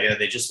stuff like that.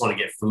 They just want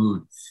to get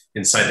food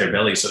inside their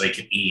belly so they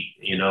can eat,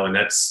 and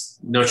that's,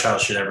 no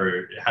child should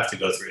ever have to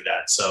go through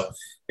that. So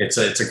it's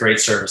a great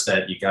service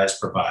that you guys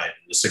provide.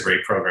 It's a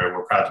great program.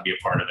 We're proud to be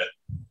a part of it.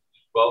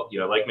 Well,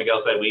 like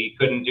Miguel said, we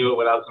couldn't do it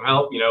without some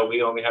help.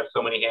 We only have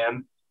so many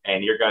hands,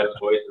 and your guys'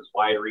 voice is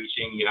wide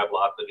reaching. You have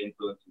lots of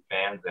influence and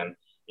fans, and,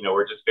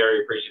 we're just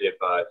very appreciative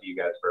to you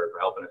guys for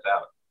helping us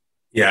out.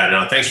 Yeah,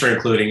 no, thanks for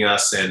including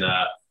us. And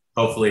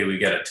hopefully we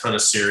get a ton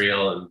of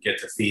cereal and get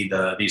to feed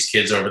these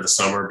kids over the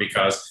summer,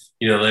 because,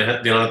 they don't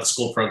have the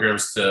school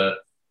programs to,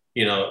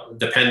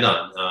 depend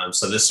on.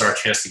 So this is our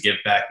chance to give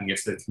back and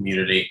give to the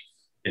community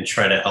and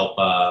try to help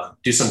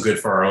do some good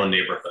for our own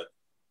neighborhood.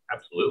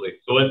 Absolutely.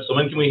 So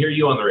when can we hear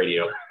you on the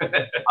radio?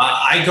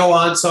 I go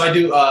on. So I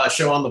do a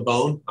show on The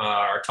Bone,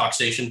 our talk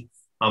station.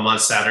 I'm on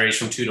Saturdays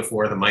from 2 to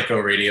 4, the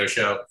Myco radio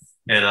show.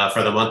 And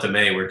for the month of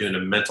May, we're doing a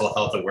mental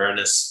health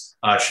awareness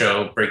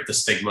show, Break the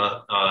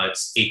Stigma.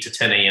 It's 8 to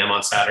 10 a.m.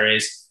 on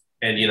Saturdays.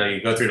 And,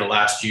 you go through the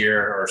last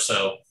year or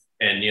so.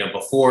 And,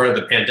 before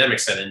the pandemic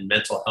set in,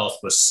 mental health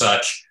was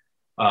such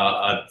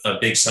a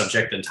big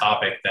subject and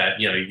topic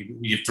that,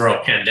 you throw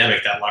a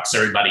pandemic that locks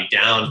everybody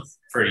down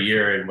for a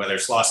year, and whether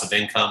it's loss of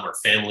income or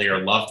family or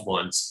loved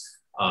ones,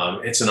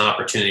 it's an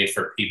opportunity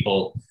for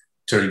people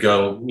to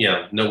go,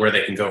 know where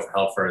they can go for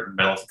help for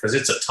mental, because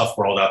it's a tough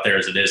world out there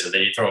as it is. And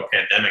then you throw a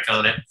pandemic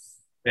on it,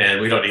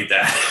 and we don't need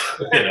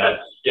that.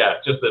 Yeah,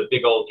 just a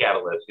big old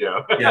catalyst,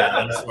 Yeah,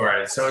 that's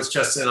right. So it's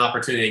just an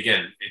opportunity,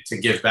 again, to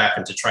give back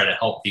and to try to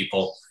help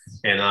people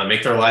and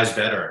make their lives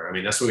better. I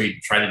mean, that's what we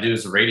try to do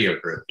as a radio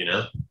group,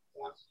 Yeah,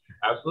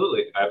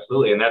 absolutely.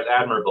 And that's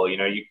admirable.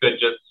 You could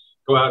just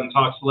go out and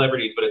talk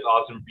celebrities, but it's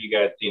awesome for you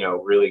guys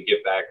to, really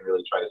give back and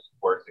really try to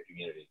support the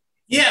community.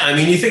 Yeah, I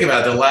mean, you think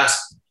about the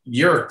last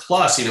year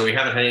plus, we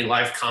haven't had any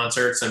live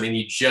concerts. I mean,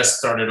 you just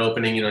started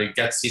opening, you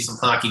got to see some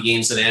hockey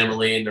games at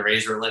Amalie, and the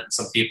Rays were letting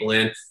some people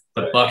in.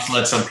 The Bucks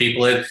let some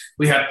people in.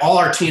 We had all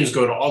our teams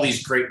go to all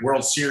these great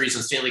World Series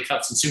and Stanley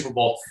Cups and Super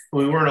Bowl,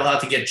 and we weren't allowed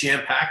to get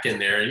jam-packed in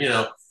there.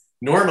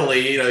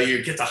 Normally,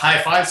 you get to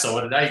high-five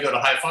someone, and now you go to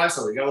high-five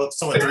someone. You go to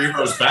someone 3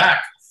 rows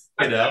back,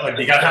 and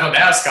you got to have a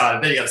mask on,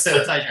 and then you got to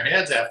sanitize your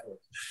hands afterwards.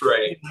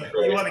 Right.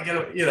 You want to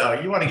get,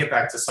 you want to get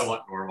back to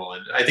somewhat normal,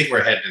 and I think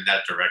we're heading in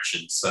that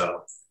direction.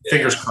 So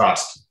fingers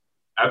crossed.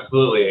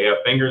 Absolutely. Yeah.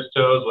 Fingers,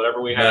 toes,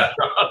 whatever we have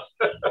crossed.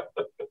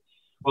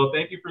 Well,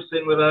 thank you for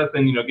sitting with us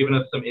and, giving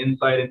us some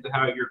insight into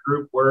how your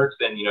group works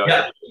and,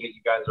 everything that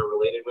you guys are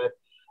related with.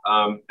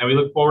 And we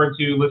look forward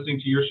to listening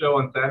to your show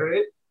on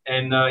Saturdays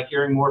and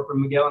hearing more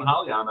from Miguel and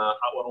Holly on Hot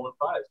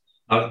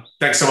 101.5.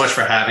 Thanks so much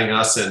for having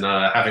us and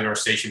having our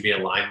station be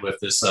aligned with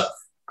this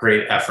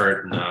great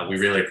effort. And we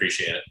really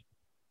appreciate it.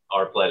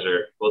 Our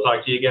pleasure. We'll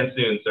talk to you again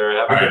soon, sir.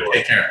 Have a good one.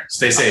 Take care.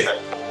 Stay safe.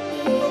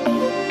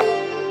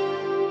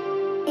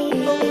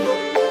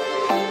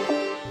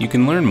 You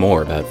can learn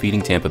more about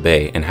Feeding Tampa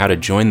Bay and how to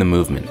join the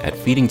movement at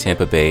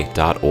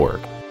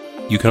feedingtampabay.org.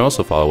 You can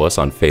also follow us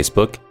on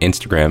Facebook,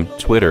 Instagram,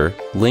 Twitter,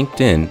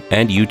 LinkedIn,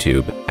 and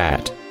YouTube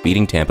at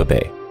Feeding Tampa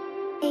Bay.